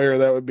contact the lawyer,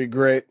 that would be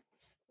great.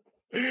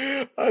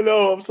 I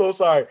know. I'm so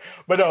sorry,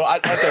 but no. I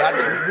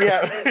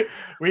think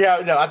we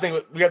have. No, I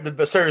think we have the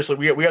best. Seriously,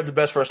 we have the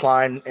best first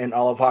line in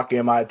all of hockey,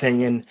 in my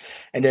opinion.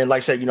 And then, like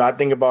I said, I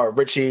think about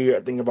Ritchie. I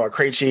think about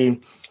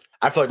Krejci.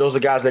 I feel like those are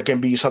guys that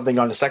can be something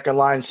on the second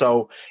line.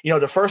 So,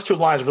 the first two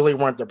lines really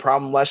weren't the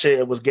problem last year.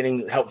 It was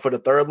getting help for the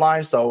third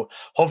line. So,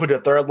 hopefully,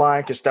 the third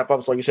line can step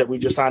up. So, like you said, we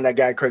just signed that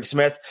guy, Craig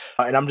Smith,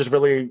 and I'm just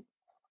really.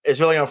 It's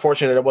really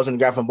unfortunate that it wasn't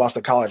a guy from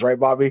Boston College, right,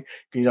 Bobby?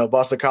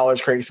 Boston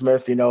College, Craig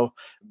Smith.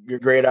 You're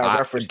great at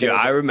reference. Dude,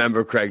 I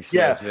remember Craig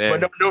Smith. Yeah, man.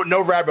 But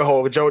no rabbit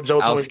hole. Joe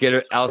Al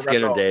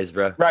Skinner days,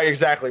 bro. Right,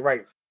 exactly,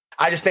 right.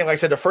 I just think, like I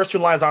said, the first two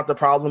lines aren't the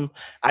problem.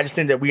 I just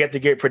think that we have to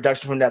get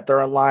production from that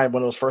third line.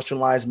 One of those first two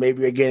lines,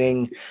 maybe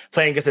we're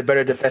playing against a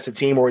better defensive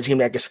team or a team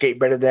that can skate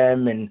better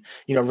than them and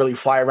really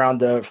fly around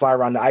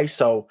the ice.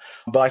 So,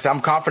 but like I said,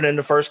 I'm confident in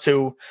the first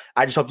two.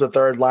 I just hope the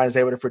third line is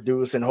able to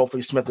produce, and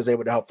hopefully Smith is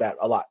able to help that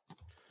a lot.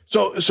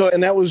 So,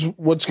 and that was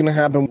what's going to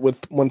happen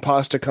when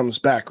Pasta comes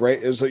back,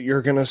 right? Is that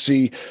you're going to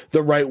see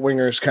the right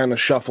wingers kind of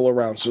shuffle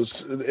around. So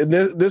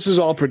this is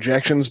all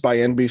projections by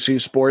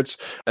NBC Sports.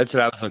 That's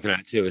what I was looking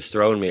at too. It's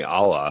throwing me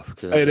all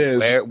off. It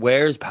is.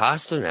 Where's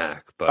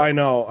Pasternak? But I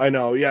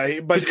know. Yeah,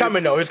 but he's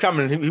coming though. He's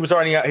coming. He was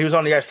on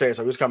the ice today,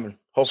 so he's coming.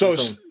 Hopefully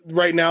soon.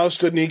 Right now,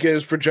 Studnicka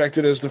is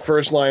projected as the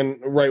first line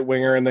right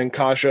winger, and then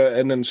Kasha,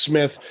 and then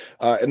Smith,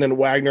 and then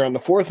Wagner on the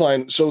fourth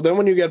line. So then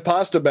when you get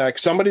Pasta back,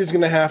 somebody's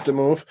going to have to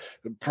move,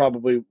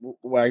 probably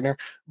Wagner.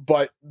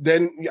 But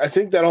then I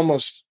think that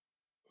almost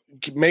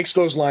makes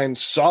those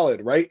lines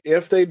solid, right?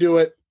 If they do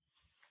it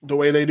the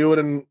way they do it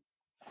in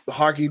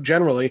hockey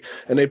generally,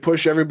 and they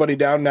push everybody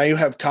down, now you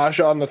have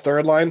Kasha on the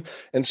third line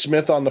and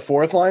Smith on the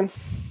fourth line.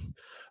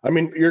 I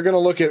mean, you're going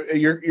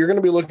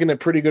to be looking at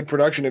pretty good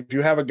production if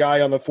you have a guy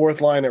on the fourth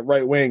line at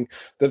right wing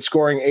that's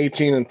scoring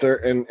 18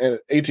 and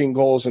 18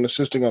 goals and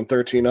assisting on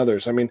 13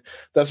 others. I mean,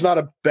 that's not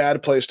a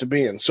bad place to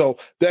be in. So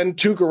then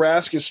Tuukka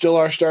Rask is still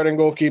our starting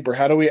goalkeeper.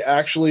 How do we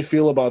actually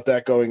feel about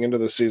that going into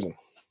the season?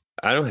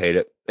 I don't hate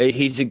it.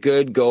 He's a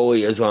good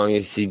goalie as long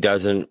as he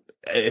doesn't.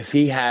 If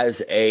he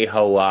has a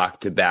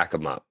Halak to back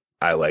him up.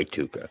 I like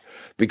Tuca.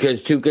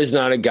 Because Tuca's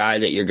not a guy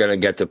that you're going to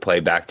get to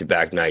play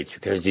back-to-back nights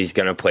because he's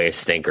going to play a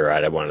stinker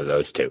out of one of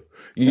those two.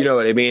 You know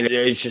what I mean?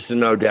 It's just a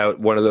no doubt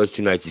one of those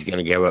 2 nights he's going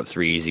to give up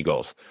 3 easy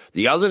goals.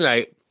 The other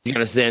night, he's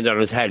going to stand on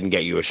his head and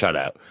get you a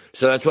shutout.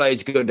 So that's why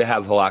it's good to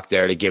have Halak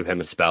there to give him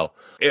a spell.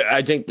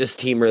 I think this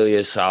team really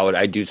is solid.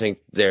 I do think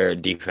their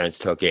defense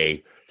took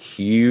a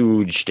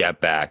huge step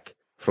back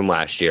from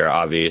last year,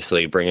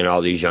 obviously, bringing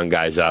all these young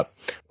guys up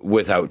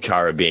without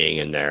Chara being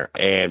in there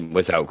and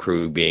without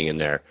Krug being in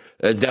there.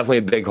 It's definitely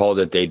a big hole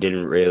that they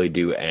didn't really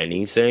do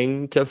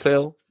anything to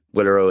fill.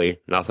 Literally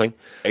nothing,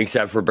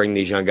 except for bringing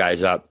these young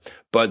guys up.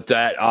 But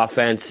that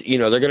offense, they're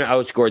going to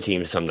outscore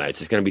teams some nights.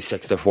 It's going to be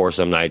 6-4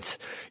 some nights.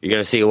 You're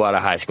going to see a lot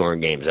of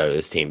high-scoring games out of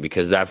this team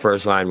because that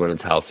first line, when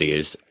it's healthy,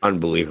 is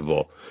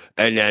unbelievable.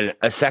 And then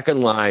a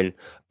second line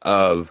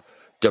of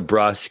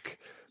DeBrusk,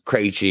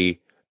 Krejci,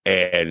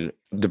 and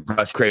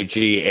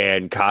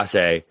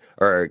Kase,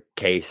 or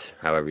Case,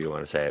 however you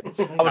want to say it.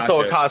 I was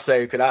told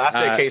Kase. Could I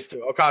say Case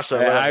too?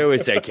 Okasha. I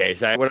always say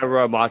Case. Whenever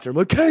I'm watching, I'm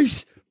like,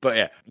 Case.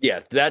 But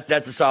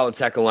that's a solid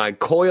second line.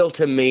 Coyle,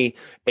 to me,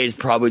 is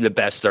probably the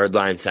best third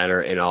line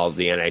center in all of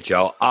the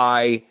NHL.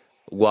 I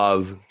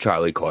love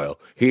Charlie Coyle.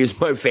 He's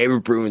my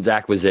favorite Bruins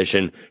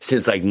acquisition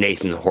since like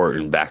Nathan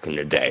Horton back in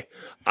the day.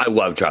 I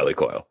love Charlie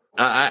Coyle.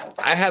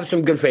 I have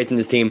some good faith in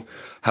this team.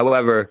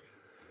 However,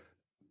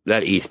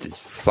 that East is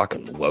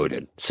fucking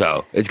loaded.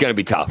 So it's going to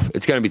be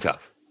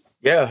tough.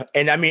 Yeah,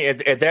 and I mean,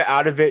 if they're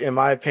out of it, in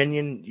my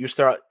opinion, you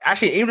start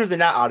actually even if they're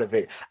not out of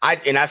it.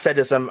 I said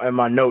this in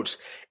my notes.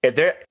 If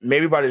they're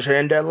maybe by the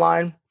trade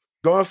deadline,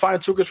 go and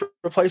find Tuca's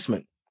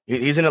replacement.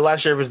 He's in the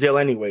last year of his deal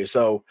anyway,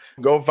 so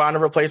go find a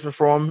replacement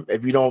for him.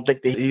 If you don't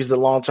think that he's the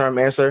long term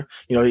answer,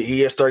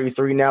 he is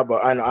 33 now,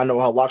 but I know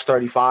how Locke's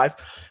 35.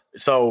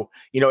 So,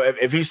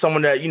 if he's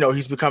someone that,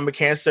 he's become a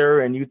cancer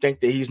and you think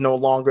that he's no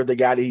longer the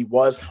guy that he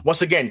was,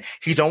 once again,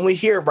 he's only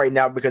here right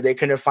now because they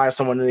couldn't find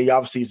someone in the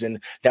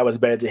offseason that was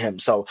better than him.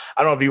 So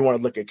I don't know if you want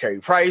to look at Carey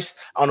Price.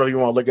 I don't know if you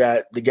want to look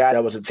at the guy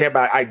that was in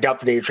Tampa. I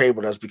doubt that they trade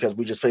with us because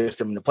we just faced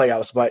him in the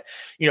playoffs. But,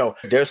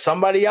 there's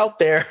somebody out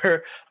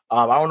there.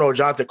 I don't know,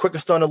 Jonathan Quick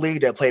is still in the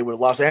league that played with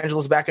Los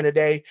Angeles back in the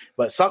day,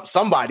 but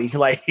somebody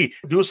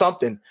do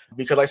something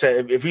because like I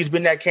said, if he's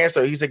been that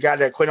cancer, he's a guy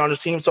that quit on the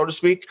team, so to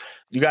speak.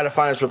 You got to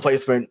find his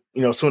replacement,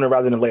 sooner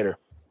rather than later.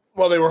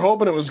 Well, they were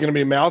hoping it was going to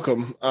be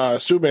Malcolm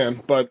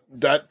Subban, but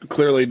that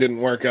clearly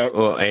didn't work out.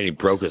 Well, and he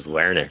broke his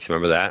larynx.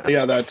 Remember that?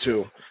 Yeah, that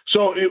too.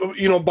 So,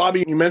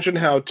 Bobby, you mentioned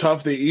how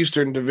tough the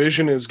Eastern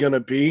Division is going to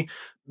be.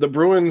 The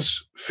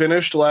Bruins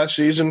finished last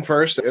season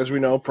first, as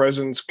we know,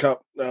 President's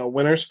Cup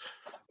winners.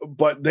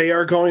 But they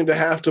are going to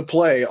have to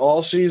play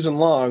all season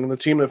long the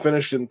team that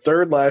finished in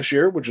third last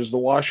year, which is the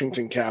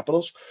Washington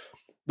Capitals,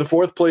 the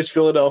fourth place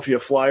Philadelphia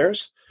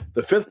Flyers,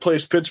 the fifth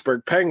place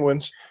Pittsburgh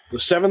Penguins, the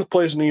seventh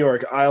place New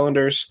York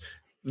Islanders,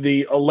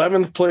 the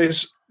 11th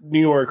place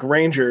New York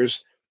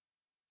Rangers,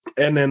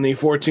 and then the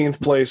 14th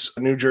place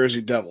New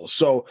Jersey Devils.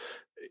 So,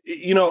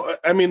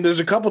 there's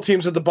a couple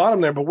teams at the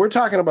bottom there, but we're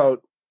talking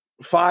about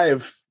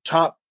 5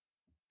 top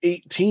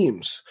 8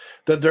 teams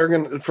that they're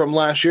going to from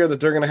last year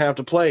that they're going to have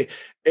to play.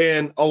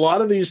 And a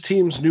lot of these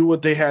teams knew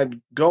what they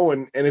had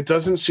going, and it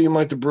doesn't seem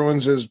like the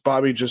Bruins, as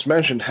Bobby just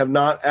mentioned, have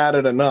not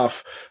added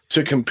enough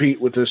to compete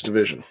with this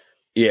division.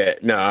 Yeah,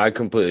 no, I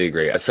completely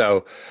agree.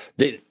 So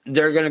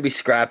they're going to be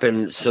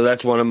scrapping. So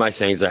that's one of my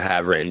things I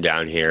have written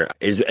down here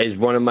is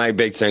one of my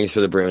big things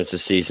for the Bruins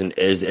this season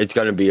is it's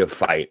going to be a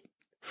fight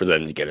for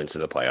them to get into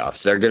the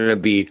playoffs. They're going to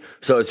be,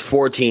 so it's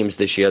 4 teams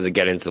this year that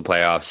get into the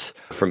playoffs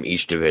from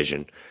each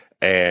division.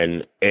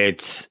 And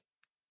there's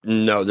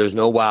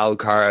no wild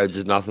cards,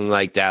 there's nothing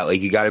like that. Like,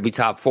 you got to be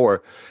top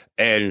 4.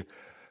 And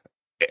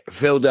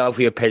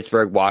Philadelphia,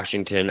 Pittsburgh,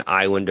 Washington,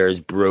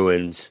 Islanders,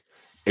 Bruins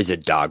is a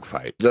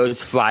dogfight.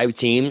 Those 5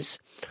 teams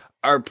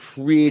are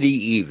pretty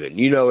even.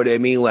 You know what I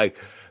mean? Like,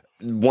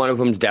 one of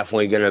them's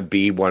definitely going to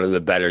be one of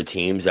the better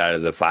teams out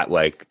of the 5.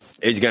 Like,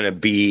 is going to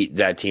be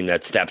that team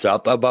that steps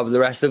up above the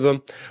rest of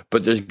them.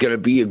 But there's going to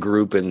be a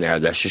group in there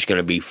that's just going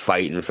to be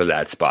fighting for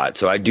that spot.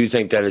 So I do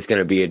think that it's going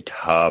to be a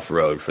tough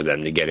road for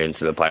them to get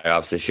into the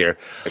playoffs this year,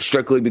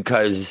 strictly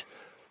because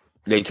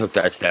they took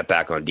that step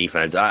back on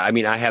defense. I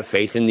mean, I have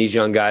faith in these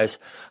young guys.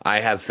 I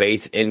have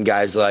faith in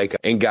guys like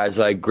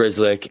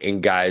Grzelcyk,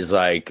 and guys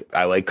like,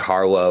 I like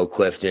Carlo,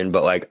 Clifton,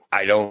 but like,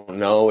 I don't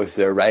know if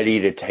they're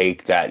ready to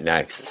take that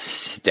next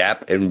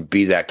step and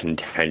be that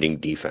contending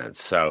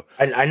defense. So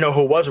I know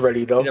who was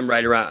ready though. I'm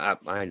right around.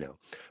 I know,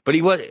 but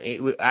he was.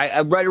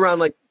 I right around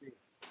like.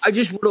 I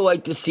just would have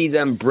liked to see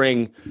them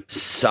bring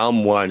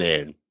someone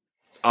in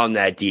on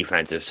that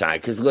defensive side.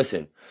 Because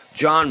listen,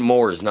 John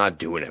Moore is not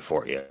doing it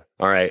for you.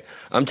 All right.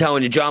 I'm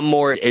telling you, John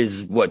Moore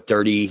is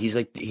 30. He's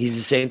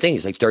the same thing.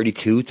 He's like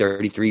 32,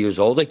 33 years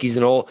old. Like, he's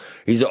an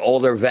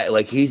older vet.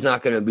 Like, he's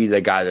not going to be the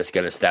guy that's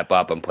going to step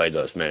up and play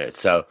those minutes.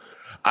 So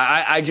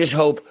I just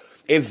hope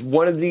if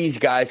one of these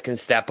guys can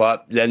step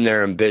up, then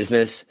they're in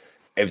business.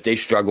 If they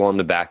struggle on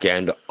the back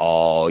end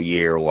all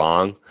year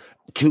long,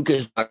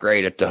 Tuca's not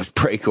great at those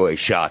breakaway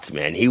shots,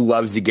 man. He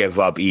loves to give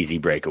up easy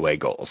breakaway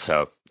goals.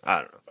 So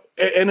I don't know.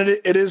 And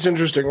it is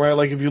interesting, right?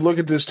 Like if you look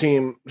at this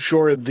team,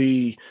 sure,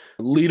 the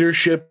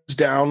leadership is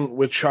down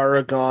with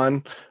Chara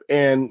gone,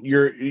 and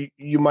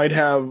you might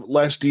have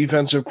less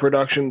defensive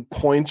production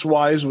points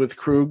wise with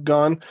Krug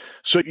gone.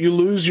 So you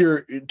lose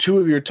your two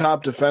of your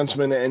top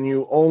defensemen, and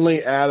you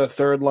only add a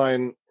third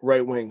line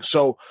right wing.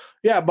 So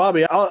yeah,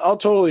 Bobby, I'll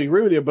totally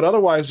agree with you. But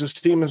otherwise, this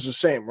team is the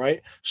same,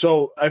 right?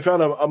 So I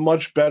found a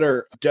much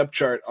better depth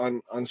chart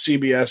on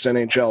CBS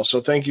NHL.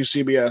 So thank you,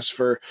 CBS,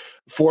 for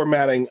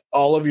formatting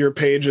all of your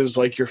pages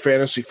like your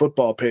fantasy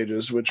football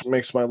pages, which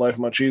makes my life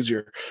much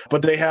easier.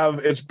 But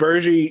it's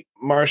Bergie,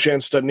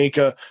 Marchand,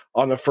 Studnicka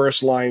on the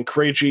first line,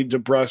 Krejci,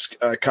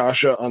 DeBrusk,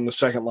 Kasha on the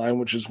second line,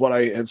 which is what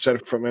I had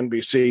said from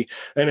NBC.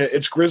 And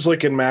it's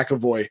Grzelcyk and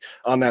McAvoy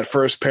on that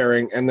first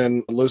pairing, and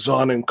then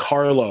Lauzon and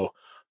Carlo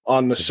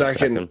on the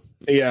second.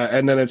 Yeah,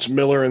 and then it's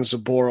Miller and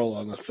Zaboral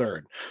on the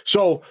third.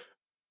 So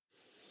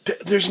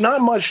there's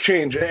not much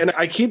change, and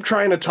I keep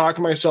trying to talk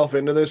myself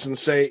into this and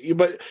say,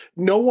 but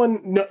no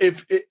one.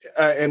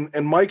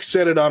 And Mike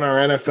said it on our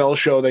NFL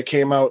show that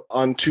came out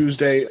on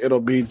Tuesday. It'll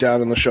be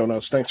down in the show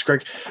notes. Thanks,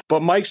 Craig.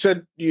 But Mike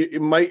said,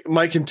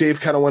 Mike and Dave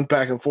kind of went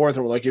back and forth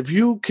and were like, if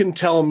you can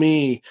tell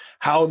me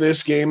how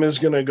this game is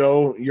going to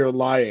go, you're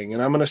lying.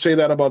 And I'm going to say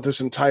that about this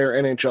entire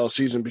NHL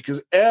season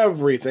because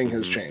everything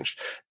has changed.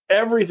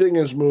 Everything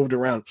has moved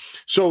around.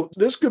 So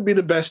this could be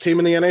the best team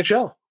in the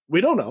NHL. We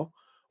don't know.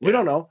 We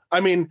don't know.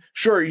 I mean,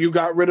 sure, you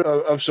got rid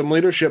of some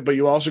leadership, but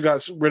you also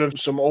got rid of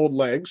some old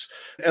legs.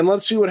 And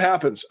let's see what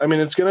happens. I mean,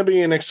 it's going to be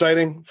an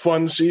exciting,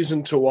 fun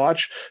season to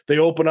watch. They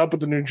open up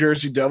with the New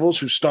Jersey Devils,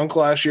 who stunk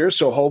last year.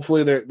 So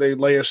hopefully they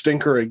lay a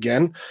stinker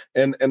again.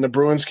 And the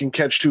Bruins can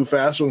catch two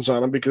fast ones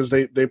on them because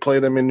they play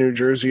them in New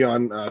Jersey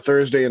on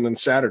Thursday and then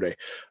Saturday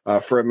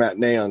for a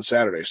matinee on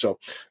Saturday. So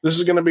this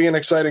is going to be an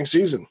exciting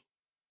season.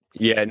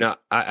 Yeah, no,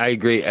 I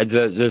agree.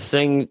 The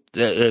thing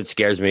that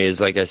scares me is,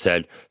 like I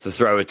said, to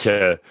throw it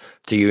to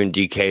you and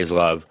DK's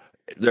love,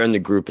 they're in the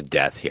group of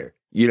death here.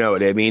 You know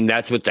what I mean?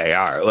 That's what they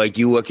are. Like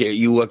you look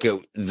at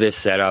this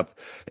setup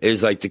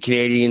is like the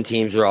Canadian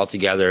teams are all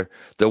together.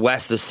 The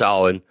West is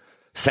solid,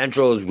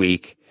 Central is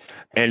weak,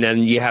 and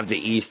then you have the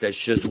East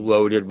that's just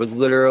loaded with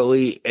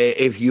literally,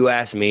 if you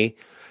ask me,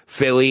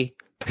 Philly,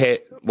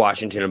 Pitt,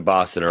 Washington, and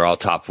Boston are all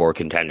top 4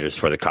 contenders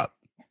for the Cup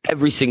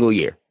every single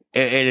year.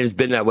 And it's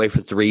been that way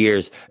for 3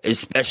 years,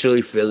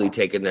 especially Philly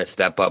taking that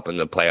step up in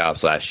the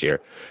playoffs last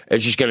year.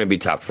 It's just going to be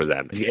tough for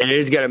them. And it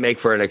is going to make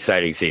for an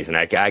exciting season.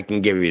 I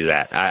can give you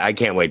that. I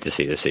can't wait to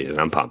see this season.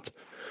 I'm pumped.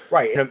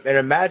 Right. And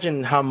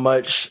imagine how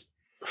much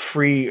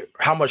freer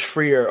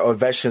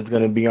Ovechkin's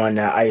going to be on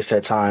that ice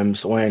at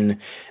times when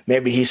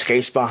maybe he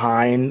skates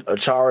behind a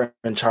Chara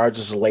and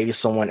charges to lay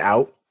someone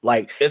out.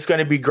 Like, it's going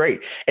to be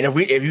great. And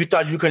if you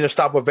thought you couldn't have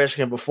stopped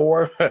Ovechkin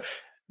before,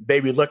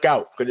 baby, look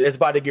out, because it's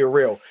about to get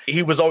real.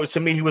 He was always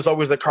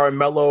the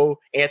Carmelo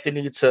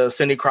Anthony to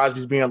Sidney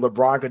Crosby's being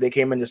LeBron, because they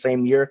came in the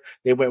same year.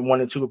 They went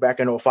 1-2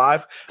 back in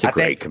 2005. It's a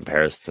great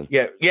comparison.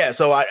 Yeah.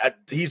 So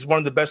he's one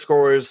of the best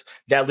scorers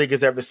that league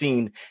has ever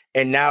seen.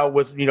 And now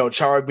with,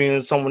 Chara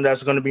being someone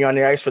that's going to be on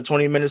the ice for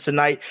 20 minutes a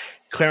night,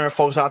 clearing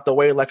folks out the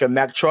way like a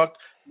Mack truck,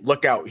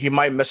 look out. He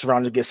might mess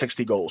around and get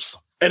 60 goals.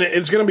 And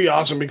it's going to be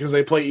awesome because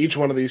they play each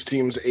one of these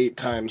teams 8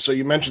 times. So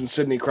you mentioned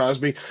Sidney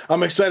Crosby.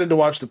 I'm excited to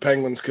watch the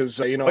Penguins because,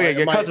 your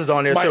cousin's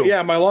on there too.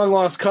 Yeah, my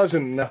long-lost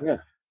cousin. Yeah.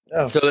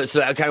 Oh. So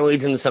that kind of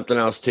leads into something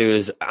else too,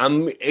 is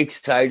I'm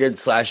excited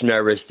 /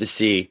 nervous to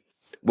see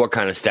what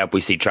kind of step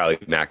we see Charlie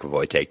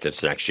McAvoy take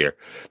this next year.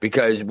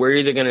 Because we're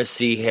either going to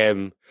see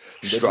him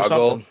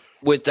struggle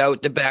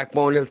without the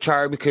backbone of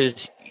Chara,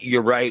 because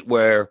you're right,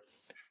 where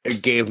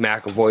it gave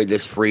McAvoy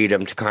this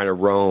freedom to kind of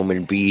roam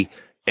and be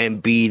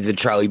the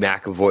Charlie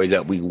McAvoy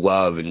that we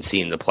love and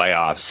see in the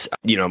playoffs,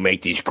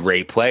 make these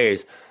great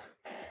plays.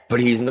 But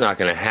he's not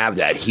going to have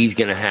that. He's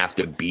going to have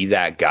to be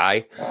that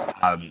guy.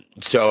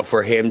 So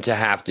for him to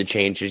have to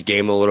change his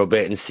game a little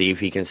bit and see if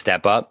he can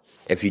step up,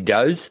 if he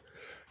does,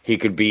 he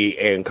could be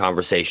in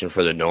conversation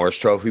for the Norris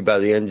Trophy by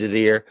the end of the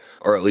year,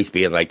 or at least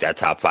be in like that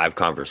top 5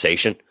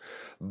 conversation.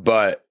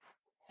 But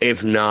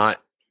if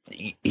not,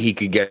 he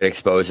could get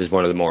exposed as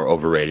one of the more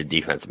overrated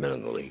defensemen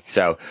in the league.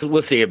 So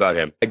we'll see about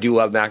him. I do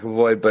love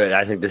McAvoy, but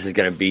I think this is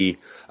going to be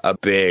a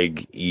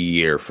big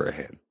year for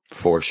him,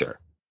 for sure.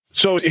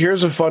 So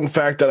here's a fun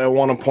fact that I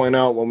want to point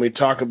out when we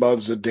talk about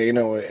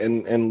Zdeno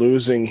and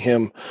losing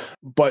him.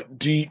 But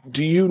do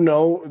you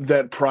know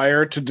that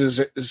prior to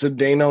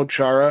Zdeno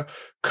Chara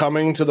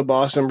coming to the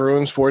Boston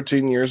Bruins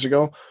 14 years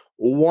ago,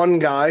 one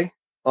guy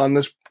on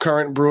this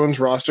current Bruins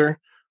roster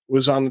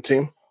was on the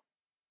team?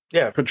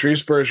 Yeah,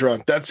 Patrice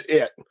Bergeron. That's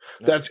it.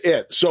 That's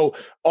it. So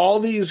all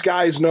these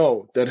guys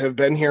know that have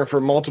been here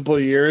for multiple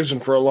years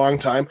and for a long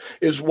time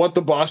is what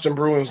the Boston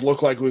Bruins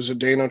look like with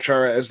Zdeno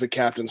Chara as the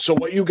captain. So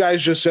what you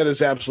guys just said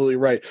is absolutely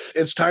right.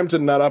 It's time to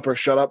nut up or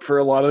shut up for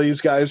a lot of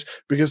these guys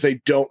because they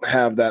don't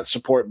have that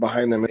support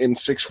behind them in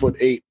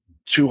 6'8",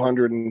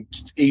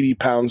 280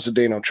 pounds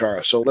Zdeno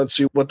Chara. So let's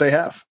see what they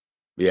have.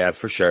 Yeah,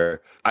 for sure.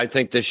 I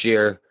think this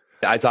year,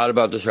 I thought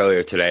about this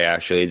earlier today,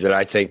 actually, that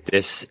I think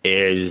this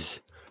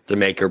is the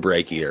make or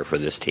break year for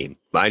this team.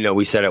 I know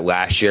we said it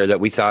last year that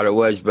we thought it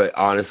was, but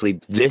honestly,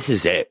 this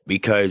is it.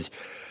 Because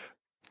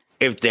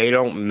if they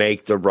don't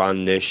make the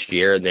run this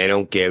year, they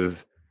don't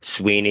give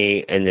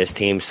Sweeney and this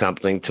team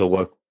something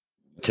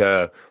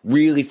to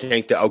really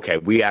think that, okay,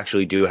 we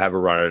actually do have a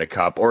run at a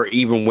cup or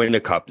even win a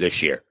cup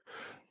this year.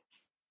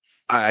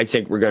 I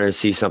think we're going to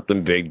see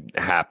something big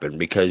happen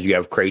because you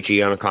have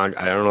Krejci on a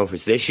contract. I don't know if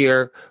it's this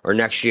year or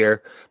next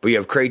year, but you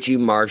have Krejci,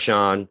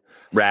 Marchand,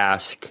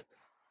 Rask.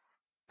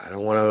 I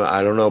don't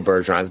know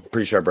Bergeron. I'm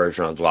pretty sure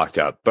Bergeron's locked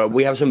up, but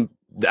we have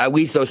at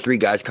least those three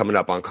guys coming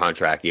up on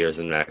contract years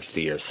in the next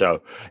 2 years.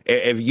 So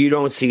if you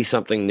don't see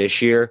something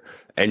this year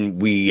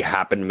and we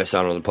happen to miss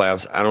out on the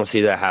playoffs, I don't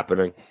see that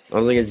happening. I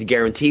don't think it's a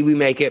guarantee we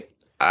make it.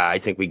 I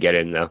think we get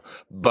in though,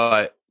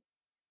 but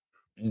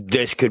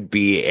this could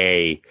be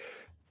a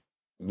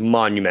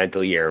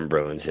monumental year in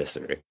Bruins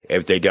history.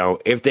 If they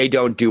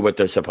don't do what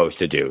they're supposed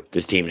to do,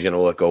 this team's going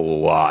to look a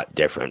lot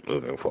different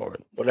moving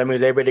forward. Well, that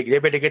means they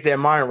better get their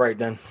mind right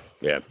then.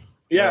 Yeah.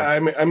 Yeah,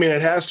 I mean,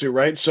 it has to,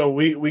 right? So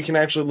we can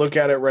actually look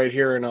at it right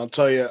here, and I'll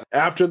tell you,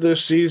 after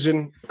this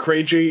season,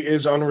 Krejci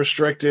is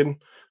unrestricted,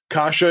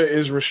 Kasha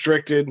is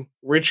restricted,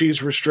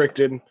 Richie's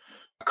restricted,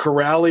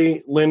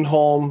 Corrali,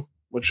 Lindholm,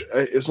 which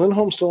is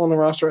Lindholm still on the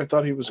roster? I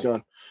thought he was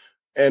gone.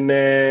 And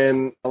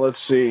then, let's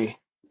see,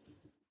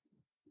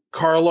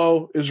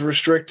 Carlo is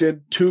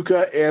restricted,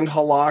 Tuukka and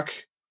Halak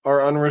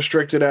are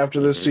unrestricted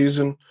after this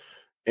season,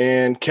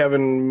 and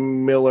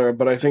Kevin Miller,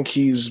 but I think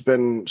he's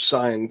been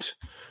signed.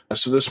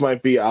 So this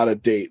might be out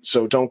of date.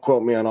 So don't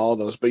quote me on all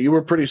those, but you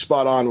were pretty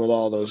spot on with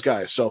all those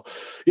guys. So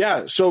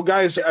yeah. So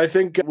guys, I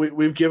think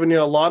we've given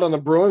you a lot on the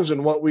Bruins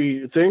and what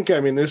we think. I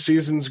mean, this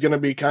season's going to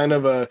be kind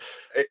of an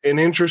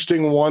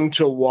interesting one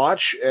to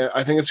watch.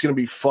 I think it's going to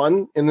be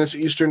fun in this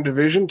Eastern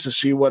Division to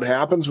see what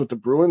happens with the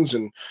Bruins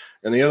and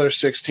the other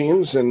 6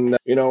 teams. And,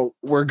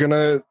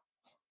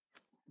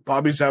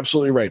 Bobby's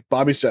absolutely right.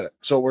 Bobby said it.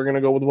 So we're going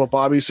to go with what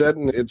Bobby said.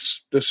 And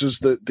this is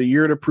the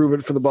year to prove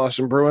it for the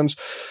Boston Bruins.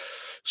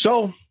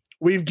 So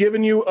we've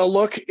given you a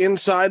look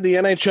inside the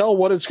NHL,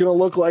 what it's going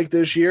to look like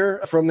this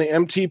year from the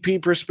MTP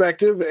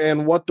perspective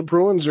and what the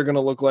Bruins are going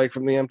to look like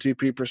from the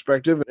MTP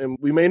perspective. And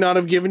we may not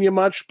have given you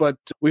much, but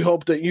we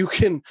hope that you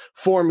can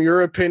form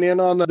your opinion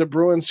on the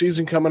Bruins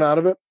season coming out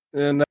of it.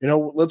 And,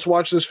 let's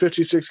watch this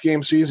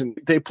 56-game season.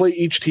 They play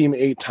each team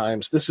 8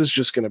 times. This is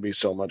just going to be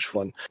so much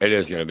fun. It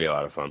is going to be a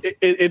lot of fun.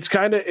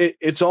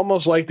 It's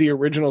almost like the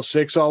original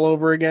 6 all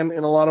over again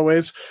in a lot of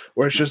ways,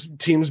 where it's just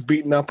teams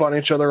beating up on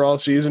each other all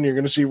season. You're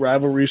going to see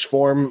rivalries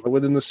form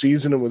within the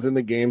season and within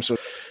the game. So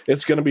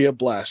it's going to be a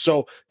blast.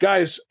 So,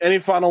 guys, any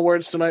final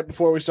words tonight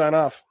before we sign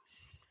off?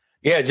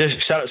 Yeah, just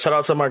shout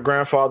out to my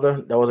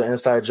grandfather. That was an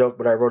inside joke,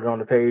 but I wrote it on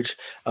the page.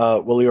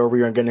 Willie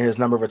O'Ree and getting his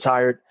number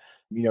retired.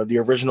 The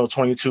original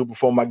 22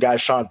 before my guy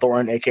Sean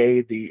Thornton,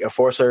 a.k.a. the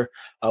Enforcer,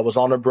 was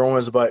on the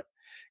Bruins. But,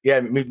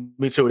 yeah,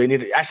 me too. They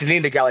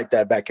need a guy like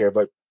that back here.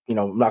 But,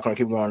 I'm not going to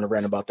keep going on the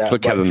rant about that. That's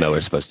what Kevin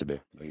Miller's supposed to be.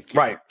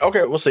 Right.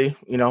 Okay, we'll see,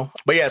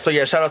 But, yeah,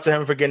 shout out to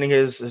him for getting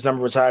his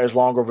number retired. It's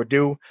long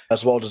overdue.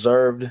 That's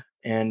well-deserved.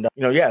 And,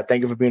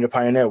 thank you for being a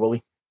pioneer,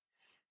 Willie.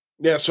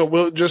 Yeah,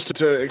 so just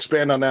to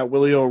expand on that,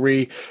 Willie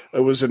O'Ree,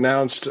 it was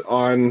announced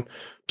on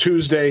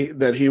Tuesday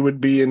that he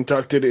would be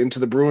inducted into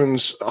the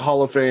Bruins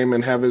Hall of Fame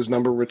and have his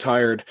number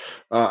retired.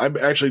 I'm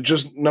actually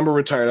just number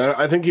retired.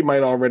 I think he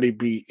might already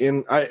be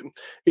in.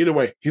 Either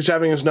way, he's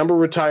having his number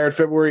retired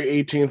February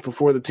 18th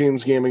before the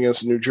team's game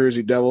against the New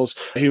Jersey Devils.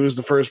 He was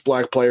the first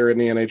black player in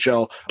the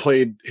NHL,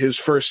 played his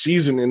first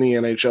season in the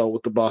NHL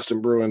with the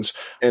Boston Bruins,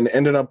 and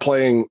ended up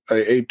playing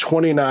a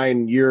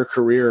 29-year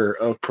career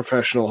of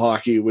professional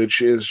hockey,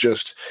 which is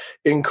just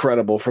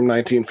incredible from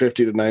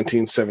 1950 to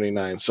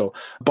 1979. So,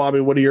 Bobby,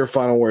 what are your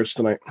final words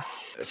tonight?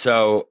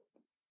 So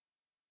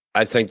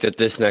I think that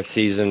this next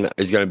season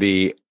is going to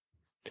be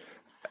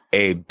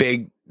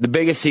the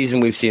biggest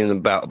season we've seen in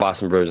the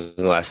Boston Bruins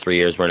in the last 3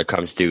 years when it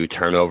comes to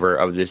turnover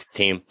of this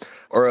team,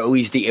 or at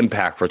least the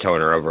impact for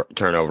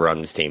turnover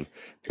on this team.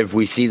 If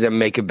we see them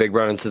make a big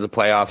run into the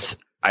playoffs,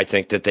 I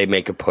think that they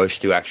make a push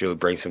to actually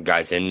bring some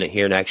guys in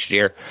here next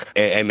year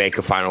and make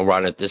a final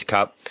run at this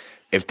cup.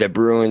 If the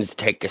Bruins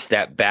take a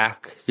step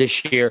back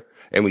this year,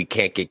 and we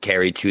can't get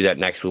carried to that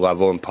next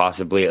level and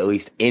possibly at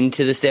least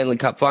into the Stanley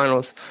Cup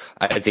Finals,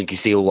 I think you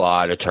see a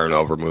lot of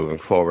turnover moving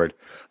forward.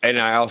 And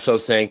I also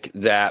think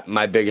that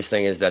my biggest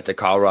thing is that the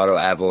Colorado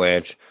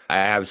Avalanche, I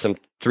have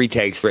 3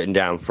 takes written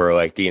down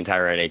for the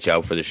entire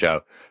NHL for the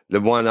show.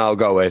 The one I'll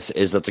go with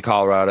is that the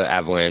Colorado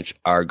Avalanche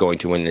are going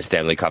to win the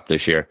Stanley Cup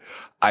this year.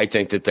 I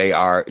think that they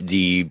are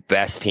the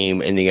best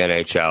team in the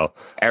NHL.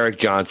 Erik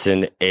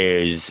Johnson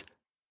is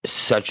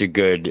such a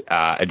good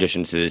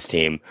addition to this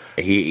team.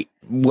 A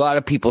lot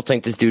of people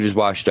think this dude is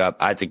washed up.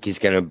 I think he's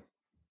going to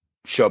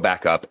show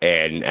back up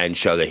and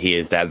show that he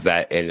is that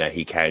vet and that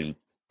he can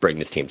bring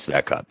this team to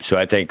that cup. So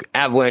I think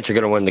Avalanche are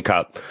going to win the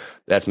cup.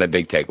 That's my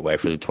big takeaway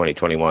for the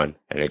 2021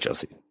 NHL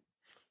season.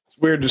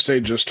 Weird to say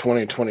just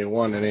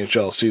 2021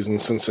 NHL season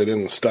since they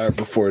didn't start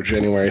before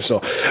January. So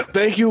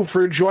thank you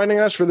for joining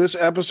us for this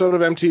episode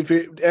of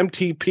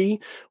MTP,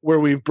 where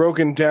we've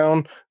broken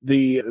down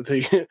the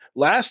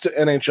last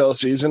NHL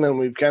season, and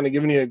we've kind of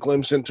given you a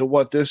glimpse into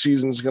what this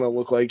season's going to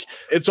look like.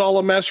 It's all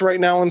a mess right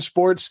now in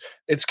sports.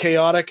 It's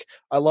chaotic.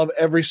 I love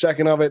every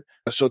second of it.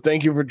 So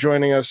thank you for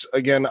joining us.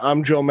 Again,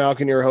 I'm Joe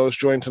Malkin, your host,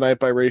 joined tonight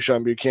by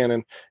Rayshawn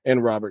Buchanan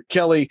and Robert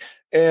Kelly.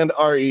 And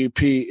our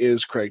EP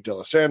is Craig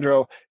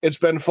D'Alessandro. It's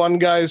been fun,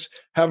 guys.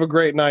 Have a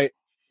great night.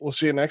 We'll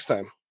see you next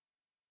time.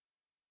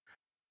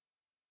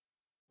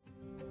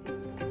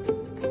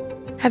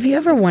 Have you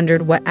ever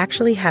wondered what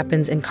actually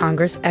happens in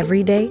Congress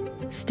every day?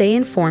 Stay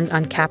informed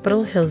on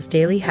Capitol Hill's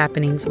daily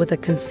happenings with a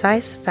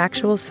concise,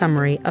 factual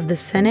summary of the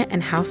Senate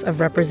and House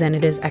of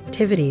Representatives'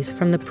 activities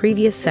from the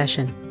previous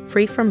session,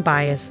 free from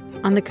bias,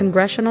 on the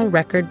Congressional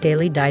Record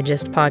Daily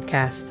Digest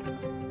podcast.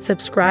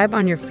 Subscribe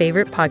on your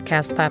favorite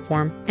podcast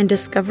platform and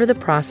discover the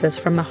process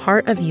from the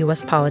heart of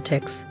U.S.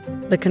 politics.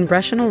 The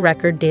Congressional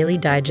Record Daily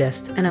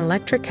Digest, an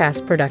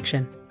Electricast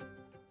production.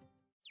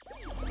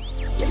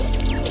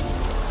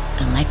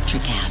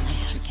 Electricast.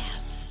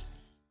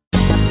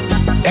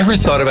 Ever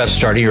thought about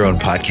starting your own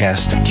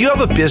podcast? Do you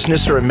have a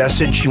business or a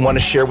message you want to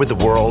share with the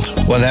world?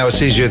 Well, now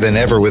it's easier than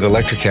ever with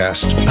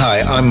Electricast. Hi,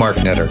 I'm Mark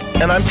Netter.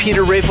 And I'm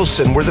Peter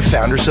Rafelson. We're the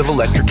founders of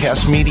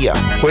Electricast Media.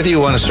 Whether you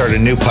want to start a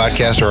new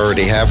podcast or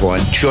already have one,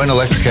 join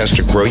Electricast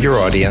to grow your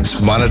audience,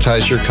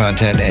 monetize your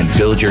content, and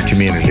build your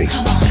community.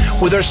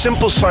 With our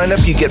simple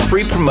sign-up, you get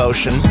free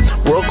promotion,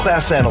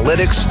 world-class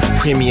analytics,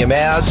 premium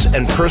ads,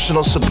 and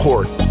personal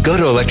support. Go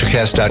to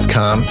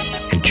Electricast.com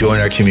and join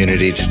our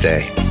community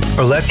today.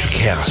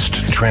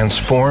 Electricast.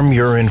 Transform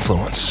your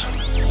influence.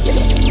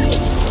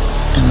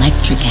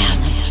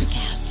 Electricast.